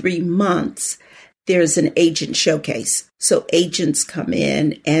of the 3 months, there's an agent showcase. So agents come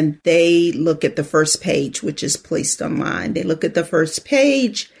in and they look at the first page, which is placed online. They look at the first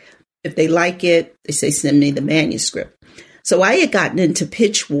page. If they like it, they say, send me the manuscript. So I had gotten into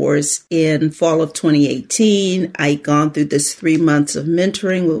Pitch Wars in fall of 2018. I'd gone through this 3 months of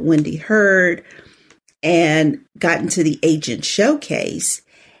mentoring with Wendy Hurd and gotten to the agent showcase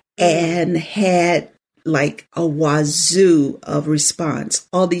and had a wazoo of response.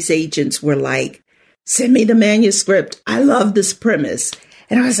 All these agents were like, send me the manuscript. I love this premise.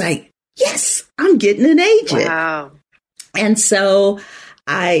 And I was like, yes, I'm getting an agent. Wow. And so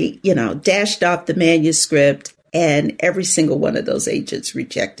I, dashed off the manuscript, and every single one of those agents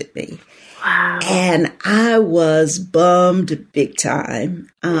rejected me. Wow. And I was bummed big time.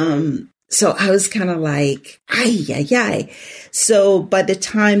 So I was kind of like, ay. So by the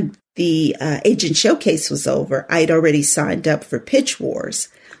time the agent showcase was over, I'd already signed up for Pitch Wars.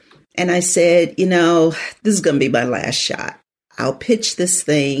 And I said, this is going to be my last shot. I'll pitch this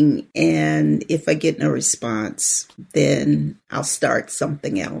thing. And if I get no response, then I'll start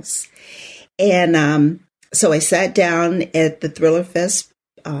something else. And so I sat down at the Thriller Fest,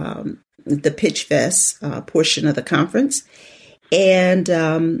 the Pitch Fest portion of the conference. And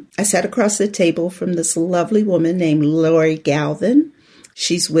I sat across the table from this lovely woman named Lori Galvin.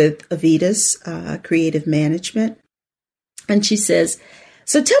 She's with Avitas Creative Management. And she says,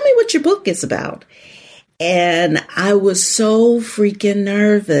 so tell me what your book is about. And I was so freaking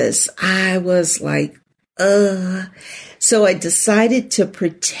nervous. I was like, So I decided to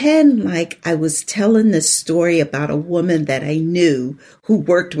pretend like I was telling this story about a woman that I knew who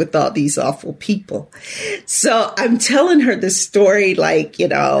worked with all these awful people. So I'm telling her the story like,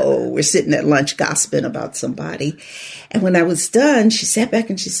 we're sitting at lunch gossiping about somebody. And when I was done, she sat back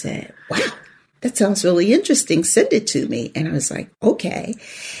and she said, wow, that sounds really interesting. Send it to me. And I was like, okay.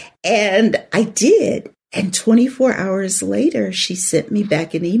 And I did. And 24 hours later, she sent me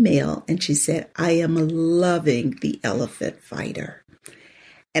back an email and she said, I am loving The Elephant Fighter.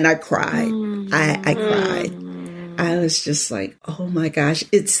 And I cried. I cried. I was just like, oh my gosh,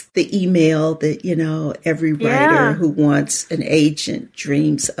 it's the email that, every writer who wants an agent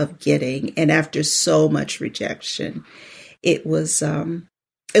dreams of getting. And after so much rejection, it was,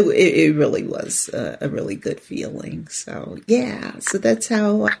 it really was a really good feeling. So, yeah. So that's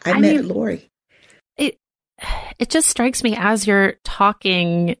how I met Lori. It just strikes me as you're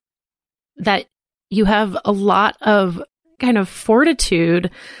talking that you have a lot of kind of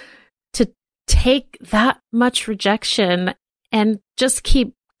fortitude to take that much rejection and just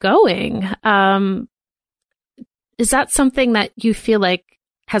keep going. Is that something that you feel like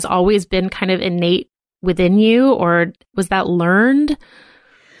has always been kind of innate within you, or was that learned?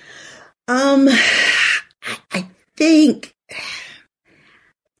 I think...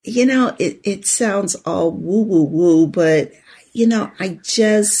 it sounds all woo, woo, woo, but, I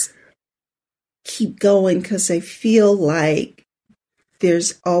just keep going because I feel like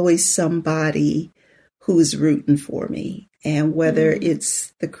there's always somebody who's rooting for me. And whether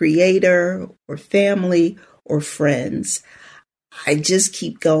it's the creator or family or friends, I just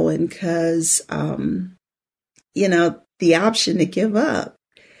keep going because, the option to give up,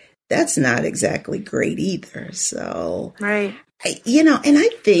 that's not exactly great either. So, right. And I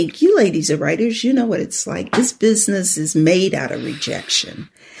think you ladies are writers, you know what it's like. This business is made out of rejection.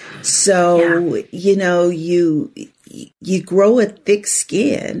 So, you grow a thick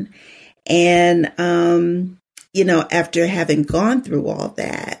skin. And, after having gone through all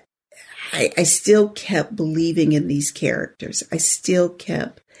that, I still kept believing in these characters. I still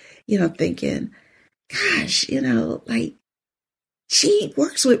kept, thinking, gosh, she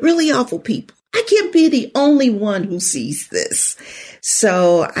works with really awful people. I can't be the only one who sees this.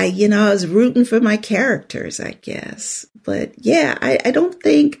 So I was rooting for my characters, I guess. But yeah, I don't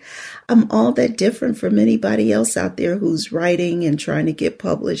think I'm all that different from anybody else out there who's writing and trying to get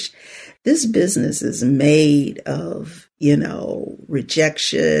published. This business is made of,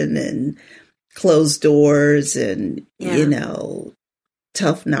 rejection and closed doors and,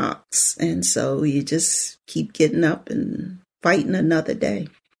 tough knocks. And so you just keep getting up and fighting another day.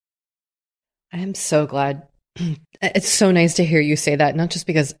 I am so glad. It's so nice to hear you say that, not just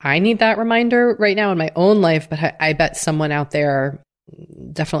because I need that reminder right now in my own life, but I bet someone out there,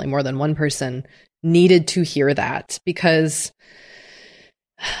 definitely more than one person, needed to hear that, because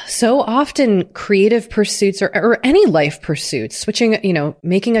so often creative pursuits or any life pursuits, switching,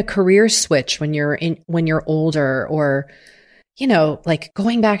 making a career switch when you're older, or like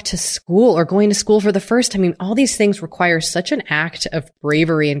going back to school or going to school for the first time. I mean, all these things require such an act of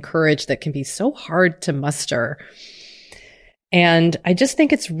bravery and courage that can be so hard to muster. And I just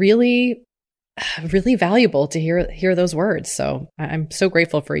think it's really, really valuable to hear those words. So I'm so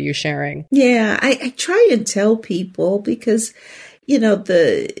grateful for you sharing. Yeah, I try and tell people because,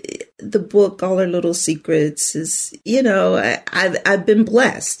 the book, All Our Little Secrets, is, I've been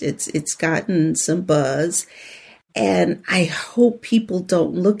blessed. It's gotten some buzz. And I hope people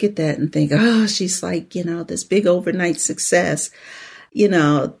don't look at that and think, oh, she's like, this big overnight success.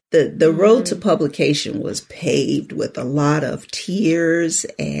 The road to publication was paved with a lot of tears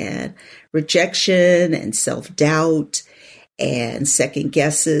and rejection and self-doubt and second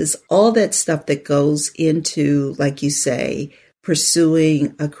guesses, all that stuff that goes into, like you say,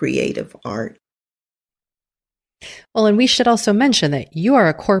 pursuing a creative art. Well, and we should also mention that you are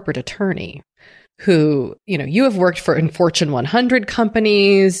a corporate attorney who, you have worked for Fortune 100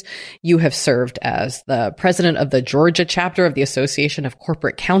 companies. You have served as the president of the Georgia chapter of the Association of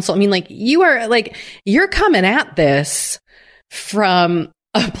Corporate Counsel. I mean, you're coming at this from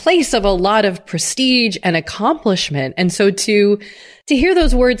a place of a lot of prestige and accomplishment. And so to hear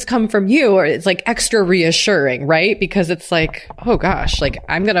those words come from you, or it's like extra reassuring, right? Because it's like, oh gosh, like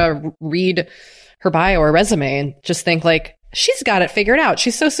I'm going to read her bio or resume and just think like, she's got it figured out.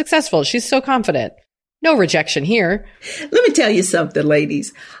 She's so successful. She's so confident. No rejection here. Let me tell you something,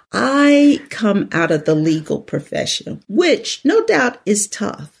 ladies. I come out of the legal profession, which no doubt is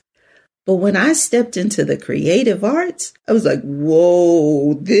tough. But when I stepped into the creative arts, I was like,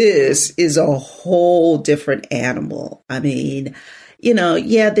 whoa, this is a whole different animal. I mean,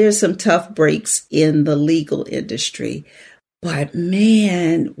 yeah, there's some tough breaks in the legal industry. But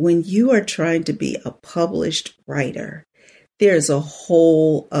man, when you are trying to be a published writer, there's a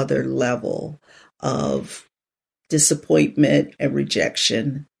whole other level of disappointment and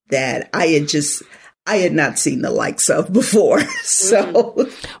rejection that I had not seen the likes of before. So,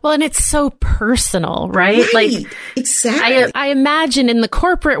 well, and it's so personal, right? Like, exactly. I imagine in the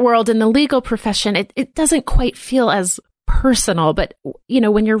corporate world, in the legal profession, it doesn't quite feel as personal, but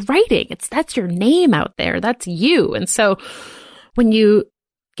when you're writing, that's your name out there. That's you. And so when you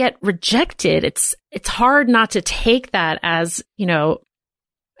get rejected, it's hard not to take that as,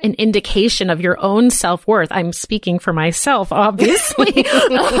 an indication of your own self-worth. I'm speaking for myself, obviously.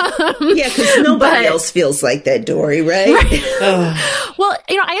 Yeah, because nobody else feels like that, Dory, right? Well,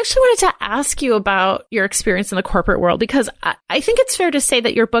 I actually wanted to ask you about your experience in the corporate world, because I think it's fair to say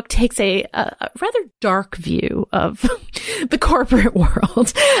that your book takes a rather dark view of the corporate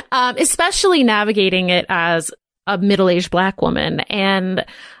world, especially navigating it as a middle-aged Black woman. And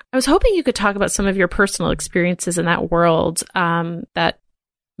I was hoping you could talk about some of your personal experiences in that world that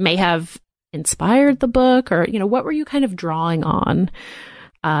may have inspired the book, or, what were you kind of drawing on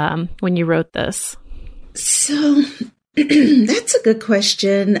when you wrote this? So that's a good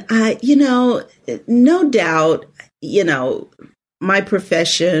question. No doubt, my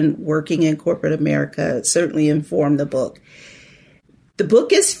profession working in corporate America certainly informed the book. The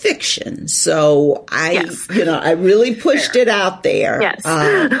book is fiction, so I really pushed it out there. Yes.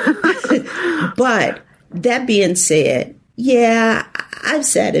 But that being said, yeah, I've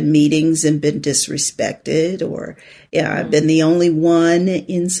sat in meetings and been disrespected, or I've been the only one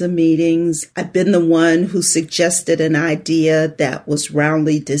in some meetings. I've been the one who suggested an idea that was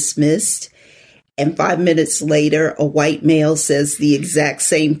roundly dismissed. And 5 minutes later, a white male says the exact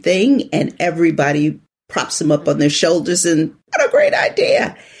same thing, and everybody props him up on their shoulders and what a great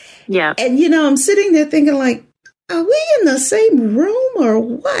idea. Yeah. And, I'm sitting there thinking like, are we in the same room or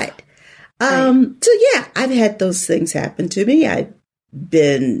what? So yeah, I've had those things happen to me. I've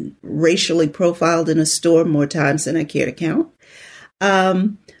been racially profiled in a store more times than I care to count.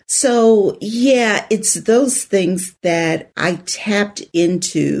 So yeah, it's those things that I tapped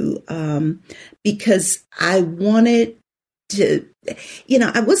into, because I wanted to,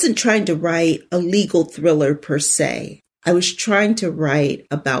 I wasn't trying to write a legal thriller per se. I was trying to write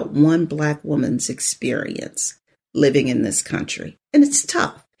about one Black woman's experience living in this country. And it's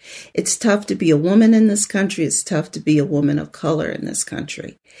tough. It's tough to be a woman in this country. It's tough to be a woman of color in this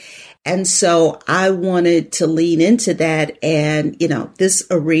country. And so I wanted to lean into that. And, this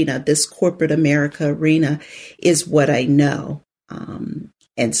arena, this corporate America arena is what I know.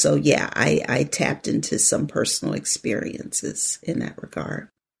 And so, yeah, I tapped into some personal experiences in that regard.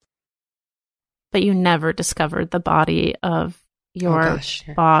 But you never discovered the body of your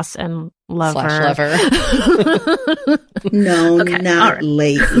boss and lover. No, okay. Not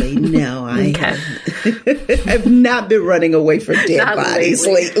lately. No, I've not been running away from dead bodies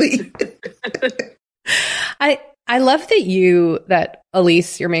lately. I love that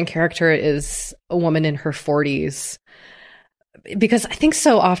Elise, your main character, is a woman in her 40s, because I think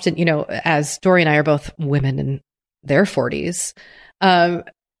so often, as Dory and I are both women in their 40s,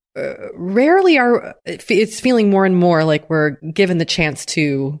 rarely it's feeling more and more like we're given the chance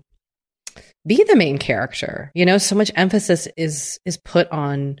to be the main character. So much emphasis is put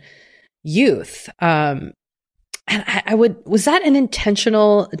on youth. And was that an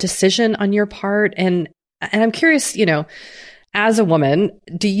intentional decision on your part? And I'm curious, as a woman,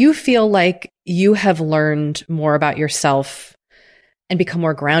 do you feel like you have learned more about yourself and become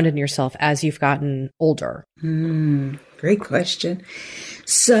more grounded in yourself as you've gotten older? Great question.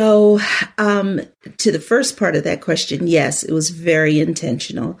 So, to the first part of that question, yes, it was very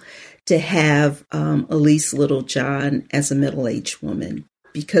intentional to have Elise Littlejohn as a middle-aged woman,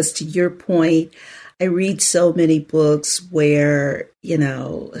 because to your point, I read so many books where,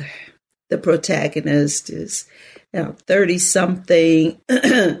 the protagonist is, 30-something,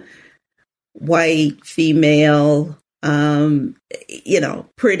 white, female,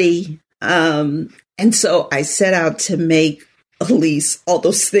 pretty. And so I set out to make Elise all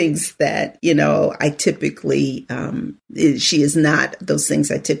those things that, I typically, she is not those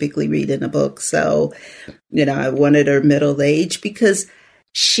things I typically read in a book. So, I wanted her middle age because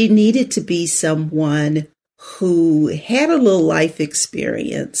she needed to be someone who had a little life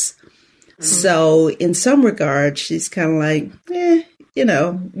experience. Mm-hmm. So in some regards, she's kind of like,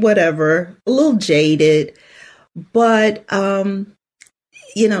 whatever, a little jaded, but,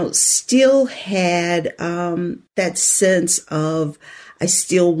 still had that sense of, I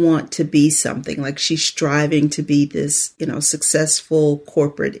still want to be something. Like she's striving to be this, successful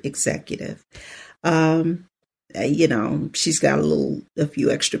corporate executive. She's got a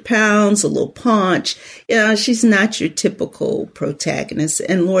few extra pounds, a little punch. She's not your typical protagonist.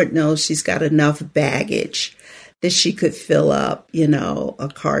 And Lord knows she's got enough baggage that she could fill up, a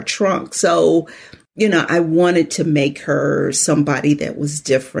car trunk. So, I wanted to make her somebody that was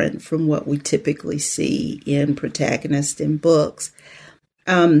different from what we typically see in protagonists in books.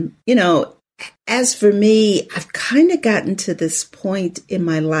 As for me, I've kind of gotten to this point in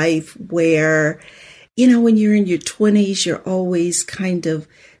my life where, when you're in your 20s, you're always kind of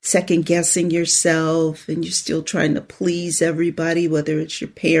second guessing yourself and you're still trying to please everybody, whether it's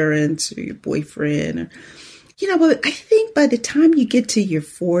your parents or your boyfriend. But I think by the time you get to your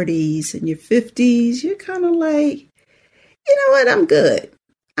 40s and your 50s, you're kind of like, you know what, I'm good.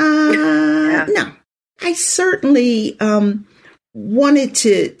 No, I certainly wanted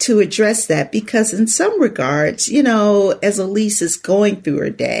to address that because in some regards, as Elise is going through her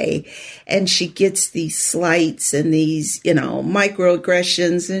day and she gets these slights and these,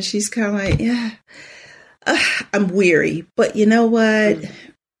 microaggressions and she's kind of like, I'm weary, but you know what?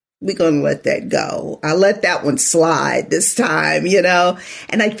 We're going to let that go. I let that one slide this time,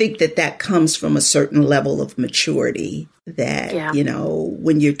 and I think that comes from a certain level of maturity that,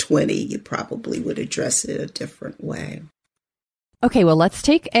 when you're 20, you probably would address it a different way. Okay, well, let's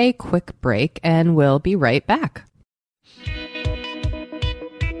take a quick break and we'll be right back.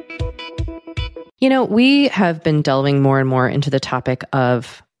 We have been delving more and more into the topic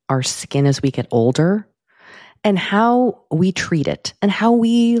of our skin as we get older and how we treat it and how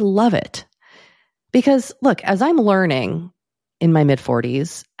we love it. Because look, as I'm learning in my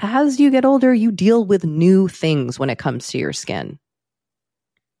mid-40s, as you get older, you deal with new things when it comes to your skin.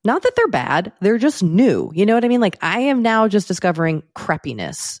 Not that they're bad, they're just new. You know what I mean? Like I am now just discovering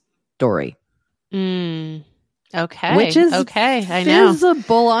crepiness, Dory. Okay. Which is I know.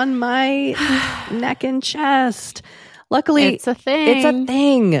 visible on my neck and chest. Luckily, it's a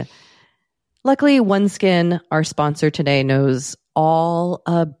thing. Luckily, OneSkin, our sponsor today, knows all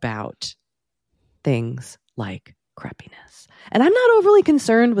about things like crepiness. And I'm not overly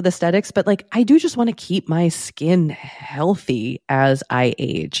concerned with aesthetics, but I do just want to keep my skin healthy as I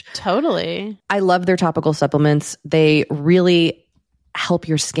age. Totally. I love their topical supplements. They really help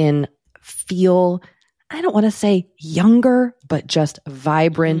your skin feel, I don't want to say younger, but just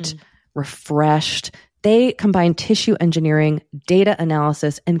vibrant, refreshed. They combine tissue engineering, data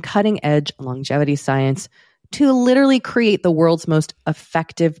analysis, and cutting-edge longevity science to literally create the world's most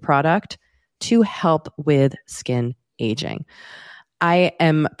effective product to help with skin aging. I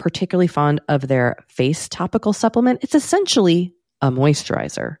am particularly fond of their face topical supplement. It's essentially a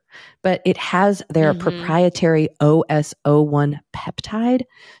moisturizer, but it has their proprietary OS01 peptide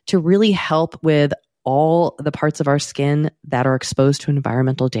to really help with all the parts of our skin that are exposed to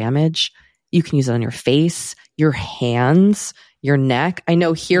environmental damage. You can use it on your face, your hands, your neck. I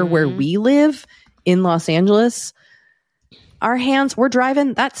know here where we live in Los Angeles, our hands, we're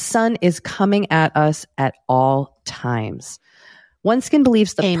driving, that sun is coming at us at all times. OneSkin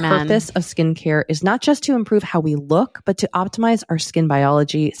believes the purpose of skincare is not just to improve how we look, but to optimize our skin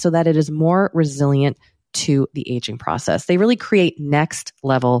biology so that it is more resilient to the aging process. They really create next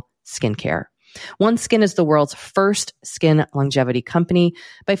level skincare. OneSkin is the world's first skin longevity company.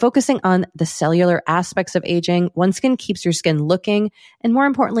 By focusing on the cellular aspects of aging, OneSkin keeps your skin looking and, more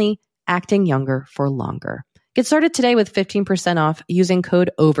importantly, acting younger for longer. Get started today with 15% off using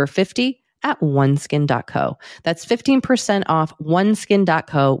code OVER50 at oneskin.co. That's 15% off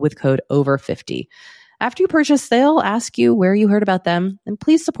oneskin.co with code OVER50. After you purchase, they'll ask you where you heard about them, and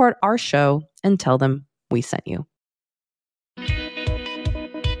please support our show and tell them we sent you.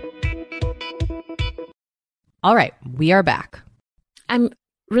 All right, we are back. I'm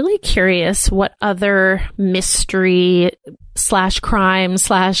really curious what other mystery / crime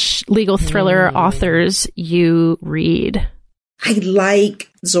 / legal thriller authors you read. I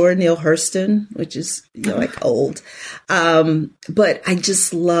like Zora Neale Hurston, which is old, but I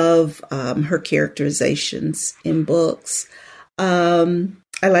just love her characterizations in books.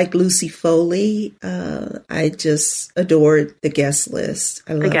 I like Lucy Foley. I just adored The Guest List.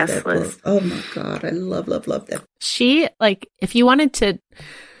 I love that book. Oh my God. I love that. She, if you wanted to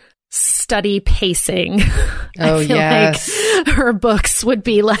study pacing, I feel like her books would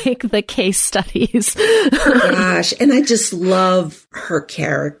be like the case studies. Gosh. And I just love her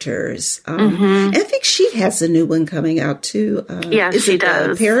characters. And I think she has a new one coming out too. Yes, she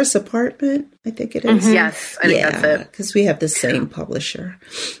does. Paris Apartment, I think it is. Yes, I think that's it. Because we have the same publisher.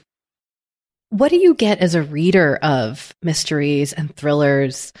 what do you get as a reader of mysteries and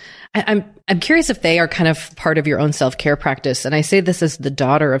thrillers? I'm curious if they are kind of part of your own self-care practice. And I say this as the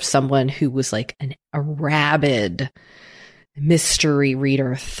daughter of someone who was like a rabid mystery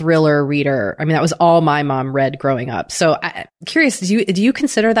reader, thriller reader. I mean, that was all my mom read growing up. So I'm curious, do you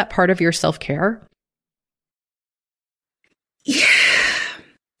consider that part of your self-care? Yeah.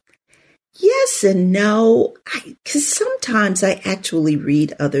 Yes and no, because sometimes I actually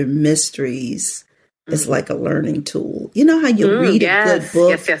read other mysteries as like a learning tool. You know how you read a good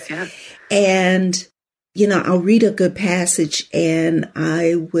book? Yes. And, I'll read a good passage and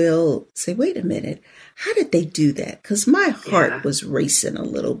I will say, wait a minute, how did they do that? Because my heart was racing a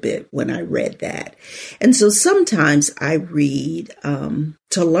little bit when I read that. And so sometimes I read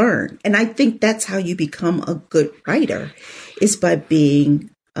to learn. And I think that's how you become a good writer, is by being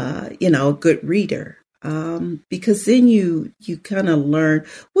a good reader, because then you kind of learn.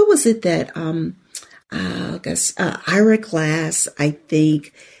 What was it that I guess Ira Glass, I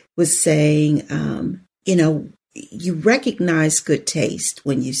think, was saying? You recognize good taste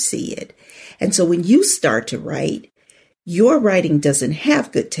when you see it, and so when you start to write, your writing doesn't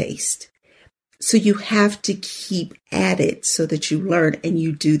have good taste. So you have to keep at it so that you learn, and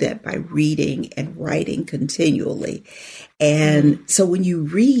you do that by reading and writing continually. And so when you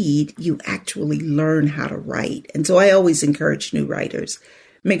read, you actually learn how to write. And so I always encourage new writers,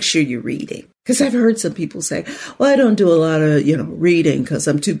 make sure you're reading. Because I've heard some people say, well, I don't do a lot of, reading because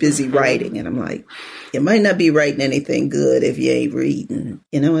I'm too busy writing. And I'm like, you might not be writing anything good if you ain't reading.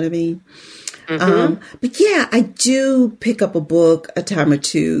 You know what I mean? But yeah, I do pick up a book a time or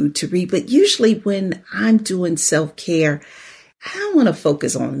two to read. But usually when I'm doing self-care, I don't want to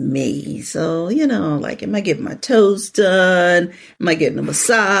focus on me. So, like, am I getting my toes done? Am I getting a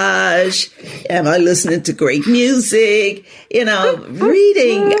massage? Am I listening to great music?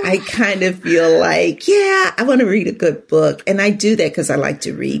 Reading, I kind of feel like, I want to read a good book. And I do that because I like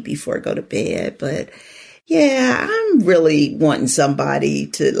to read before I go to bed. But yeah, I'm really wanting somebody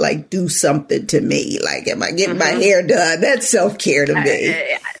to like do something to me. Like, am I getting my hair done? That's self-care to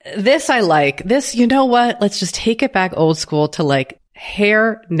me. This I like. This, you know what? Let's just take it back old school to like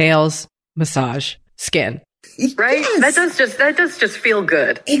hair, nails, massage, skin. Right? Yes. That does just feel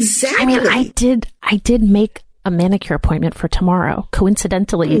good. Exactly. I mean, I did make a manicure appointment for tomorrow.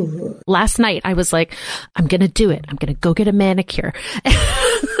 Coincidentally, last night I was like, I'm going to do it. I'm going to go get a manicure.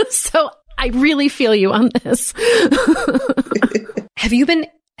 So I really feel you on this. Have you been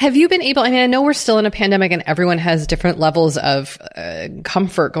able, I mean, I know we're still in a pandemic and everyone has different levels of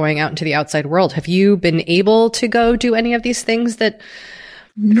comfort going out into the outside world. Have you been able to go do any of these things that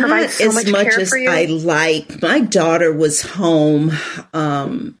not so as much as I like? My daughter was home,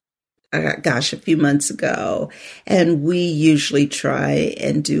 a few months ago, and we usually try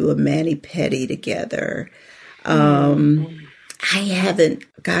and do a mani-pedi together. I haven't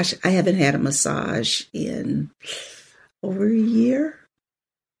had a massage in over a year.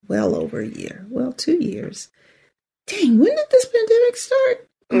 Well over a year. Well, 2 years. Dang, when did this pandemic start?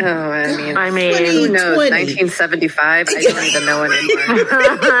 No, I mean, who knows? 1975? I don't even know anymore.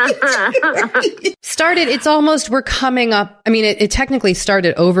 We're coming up. I mean, it technically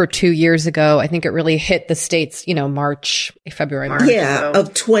started over 2 years ago. I think it really hit the States, February, March. Yeah,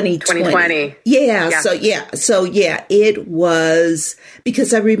 of 2020. Yeah. So it was,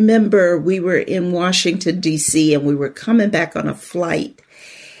 because I remember we were in Washington, D.C., and we were coming back on a flight.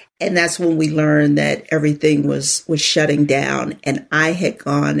 And that's when we learned that everything was shutting down. And I had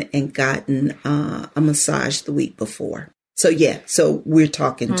gone and gotten a massage the week before. So we're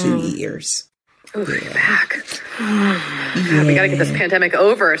talking 2 years. Oh, back. We got to get this pandemic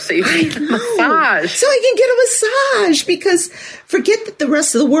over so you can get a massage. So I can get a massage, because forget that the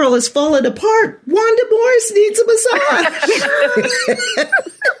rest of the world is falling apart. Wanda Morris needs a massage.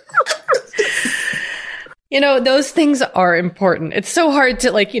 Those things are important. It's so hard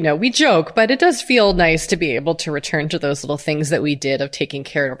to we joke, but it does feel nice to be able to return to those little things that we did of taking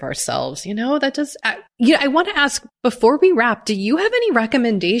care of ourselves. That does, I want to ask before we wrap, do you have any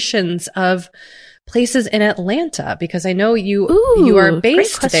recommendations of places in Atlanta? Because I know you are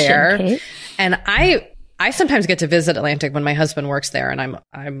based there, Kate. And I sometimes get to visit Atlanta when my husband works there, and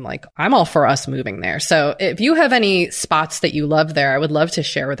I'm all for us moving there. So if you have any spots that you love there, I would love to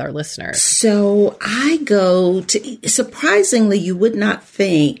share with our listeners. So I go to, surprisingly, you would not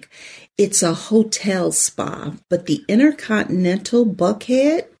think it's a hotel spa, but the Intercontinental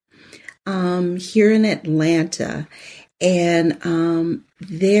Buckhead here in Atlanta, and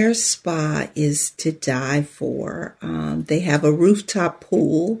their spa is to die for. They have a rooftop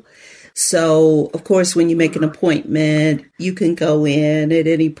pool. So, of course, when you make an appointment, you can go in at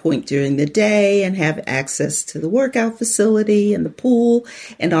any point during the day and have access to the workout facility and the pool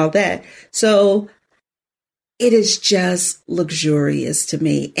and all that. So it is just luxurious to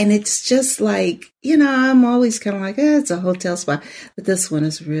me. And it's just like, I'm always kind of like, it's a hotel spot. But this one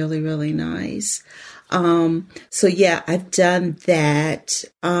is really, really nice. So yeah, I've done that.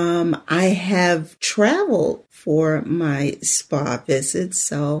 I have traveled for my spa visits.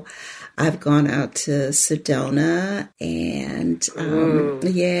 So I've gone out to Sedona and,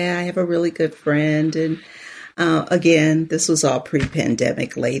 I have a really good friend. And, again, this was all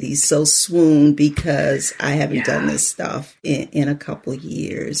pre-pandemic, ladies. So swoon because I haven't done this stuff in a couple of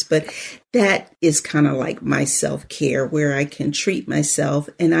years. But that is kind of like my self-care where I can treat myself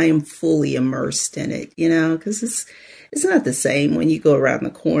and I am fully immersed in it, because it's not the same when you go around the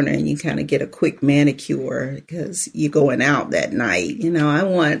corner and you kind of get a quick manicure because you're going out that night. I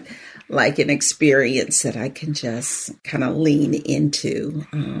want like an experience that I can just kind of lean into.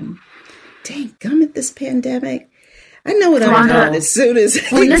 Dang, gummit this pandemic. I know what I'm doing as soon as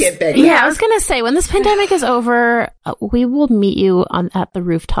we get back. Yeah, I was going to say, when this pandemic is over, we will meet you at the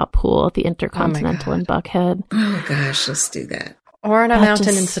rooftop pool at the Intercontinental in Buckhead. Oh, gosh, let's do that. Or on a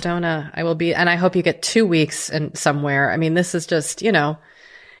mountain in Sedona. I will be, and I hope you get 2 weeks somewhere. I mean, this is just, you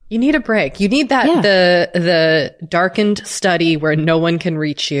need a break. You need that, the darkened study where no one can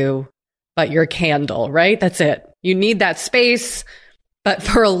reach you but your candle, right? That's it. You need that space, but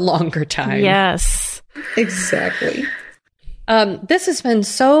for a longer time. Yes. Exactly. This has been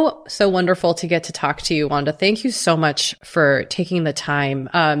so wonderful to get to talk to you, Wanda. Thank you so much for taking the time.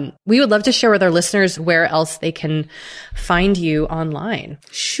 We would love to share with our listeners where else they can find you online.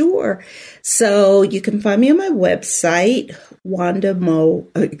 Sure. So you can find me on my website,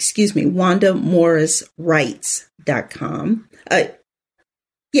 WandaMorrisWrites.com.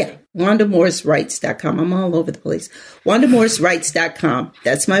 WandaMorrisWrites.com. I'm all over the place. WandaMorrisWrites.com.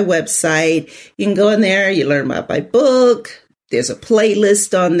 That's my website. You can go in there. You learn about my book. There's a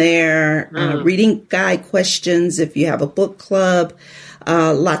playlist on there. Reading guide questions if you have a book club.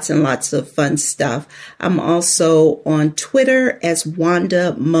 Lots and lots of fun stuff. I'm also on Twitter as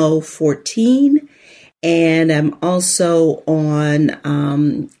WandaMo14. And I'm also on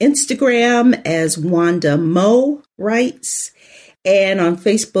Instagram as Wanda Mo Writes. And on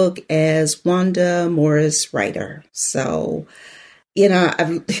Facebook as Wanda Morris Writer. So,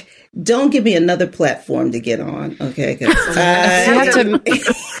 don't give me another platform to get on, okay? And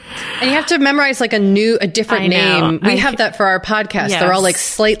you have to memorize like a different name. We have that for our podcast. Yes. They're all like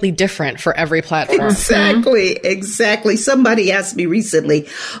slightly different for every platform. Exactly. Somebody asked me recently,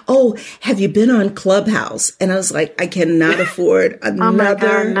 "Oh, have you been on Clubhouse?" And I was like, I cannot afford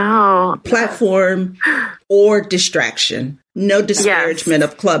another platform or distraction. No disparagement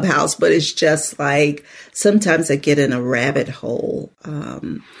of Clubhouse, but it's just like sometimes I get in a rabbit hole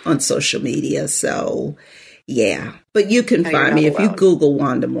on social media. So, yeah. But you can find me. If you Google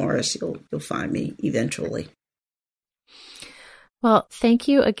Wanda Morris, you'll find me eventually. Well, thank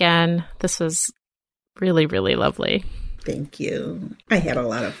you again. This was really, really lovely. Thank you. I had a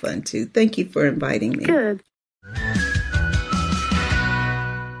lot of fun, too. Thank you for inviting me. Good.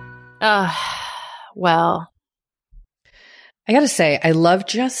 Well, I gotta say, I love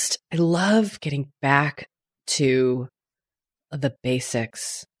getting back to the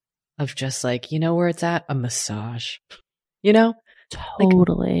basics of just like, where it's at? A massage,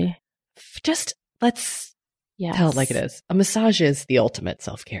 Totally. Like, just let's tell it like it is. A massage is the ultimate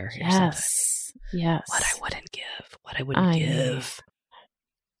self-care. Yes. Yes. What I wouldn't give.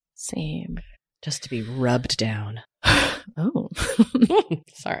 Same. Just to be rubbed down. Oh.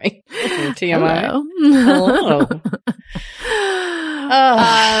 Sorry. TMI. Hello.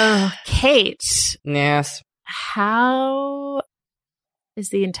 Kate. Yes. How is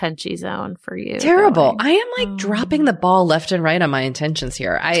the intention zone for you? Terrible. I am like dropping the ball left and right on my intentions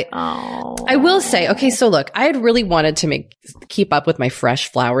here. I will say, okay, so look, I had really wanted to keep up with my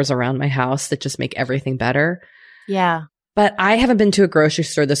fresh flowers around my house that just make everything better. Yeah. But I haven't been to a grocery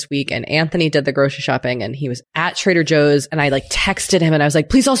store this week, and Anthony did the grocery shopping and he was at Trader Joe's, and I like texted him and I was like,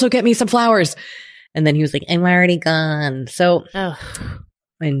 please also get me some flowers. And then he was like, I'm already gone. So I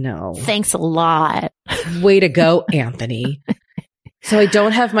know. Thanks a lot. Way to go, Anthony. So I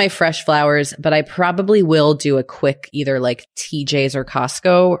don't have my fresh flowers, but I probably will do a quick either like TJ's or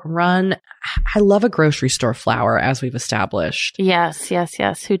Costco run. I love a grocery store flower, as we've established. Yes.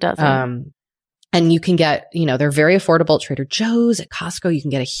 Who doesn't? And you can get, they're very affordable at Trader Joe's. At Costco, you can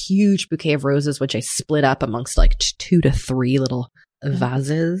get a huge bouquet of roses, which I split up amongst like 2 to 3 little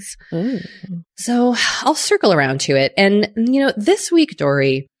vases. Ooh. So I'll circle around to it. And, this week,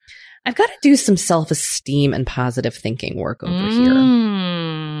 Dory, I've got to do some self-esteem and positive thinking work over here.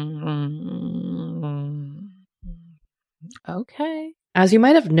 Okay. As you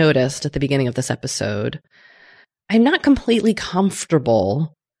might have noticed at the beginning of this episode, I'm not completely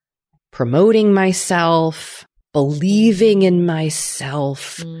comfortable promoting myself, believing in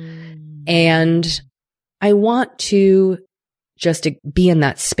myself, and I want to just be in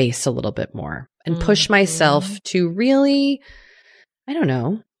that space a little bit more and push myself to really, I don't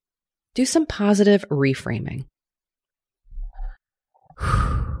know, do some positive reframing.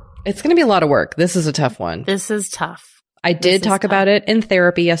 It's going to be a lot of work. This is a tough one. This is tough. I did talk about it in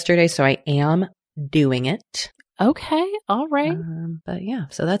therapy yesterday, so I am doing it. Okay. All right. But yeah,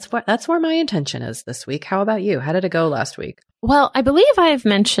 so that's where my intention is this week. How about you? How did it go last week? Well, I believe I've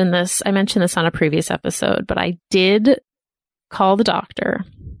mentioned this. I mentioned this on a previous episode, but I did call the doctor.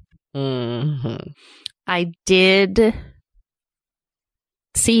 Mm-hmm. I did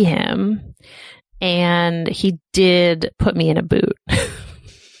see him, and he did put me in a boot.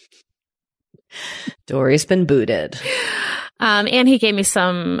 Dory's been booted. And he gave me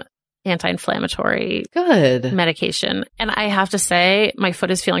some anti-inflammatory medication. And I have to say, my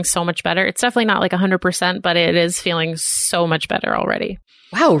foot is feeling so much better. It's definitely not like 100%, but it is feeling so much better already.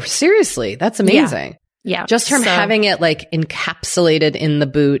 Wow. Seriously. That's amazing. Yeah. Just from having it like encapsulated in the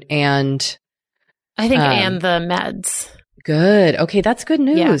boot and I think, and the meds. Good. Okay. That's good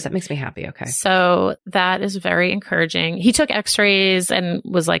news. Yeah. That makes me happy. Okay. So that is very encouraging. He took x-rays and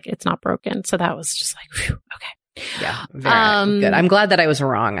was like, it's not broken. So that was just like, whew, okay. Yeah. Very good. I'm glad that I was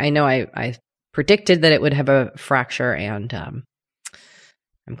wrong. I know I predicted that it would have a fracture and I'm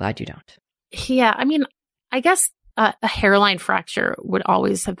glad you don't. Yeah. I mean, I guess a hairline fracture would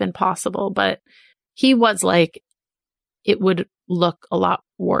always have been possible, but he was like, it would look a lot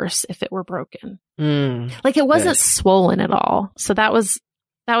worse if it were broken. Like it wasn't swollen at all. So that was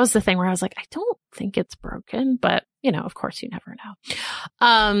the thing where I was like, I don't think it's broken, but you know, of course you never know.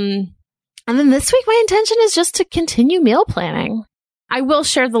 And then this week, my intention is just to continue meal planning. I will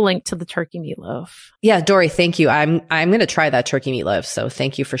share the link to the turkey meatloaf. Yeah, Dory, thank you. I'm going to try that turkey meatloaf. So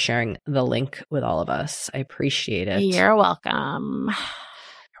thank you for sharing the link with all of us. I appreciate it. You're welcome.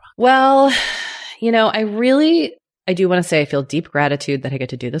 Well, you know, I do want to say I feel deep gratitude that I get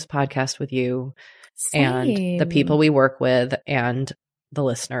to do this podcast with you. Same. And the people we work with and the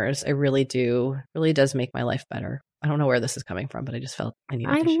listeners. It really does make my life better. I don't know where this is coming from, but I just felt I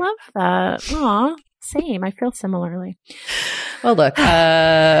needed to share. I love that. Aw, same. I feel similarly. Well, look,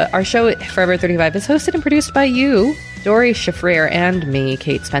 our show Forever 35 is hosted and produced by you, Dory Shafrir, and me,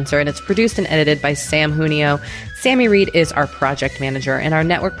 Kate Spencer, and it's produced and edited by Sam Junio. Sammy Reed is our project manager, and our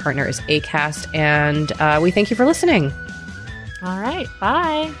network partner is Acast, and we thank you for listening. All right.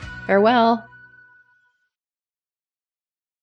 Bye. Farewell.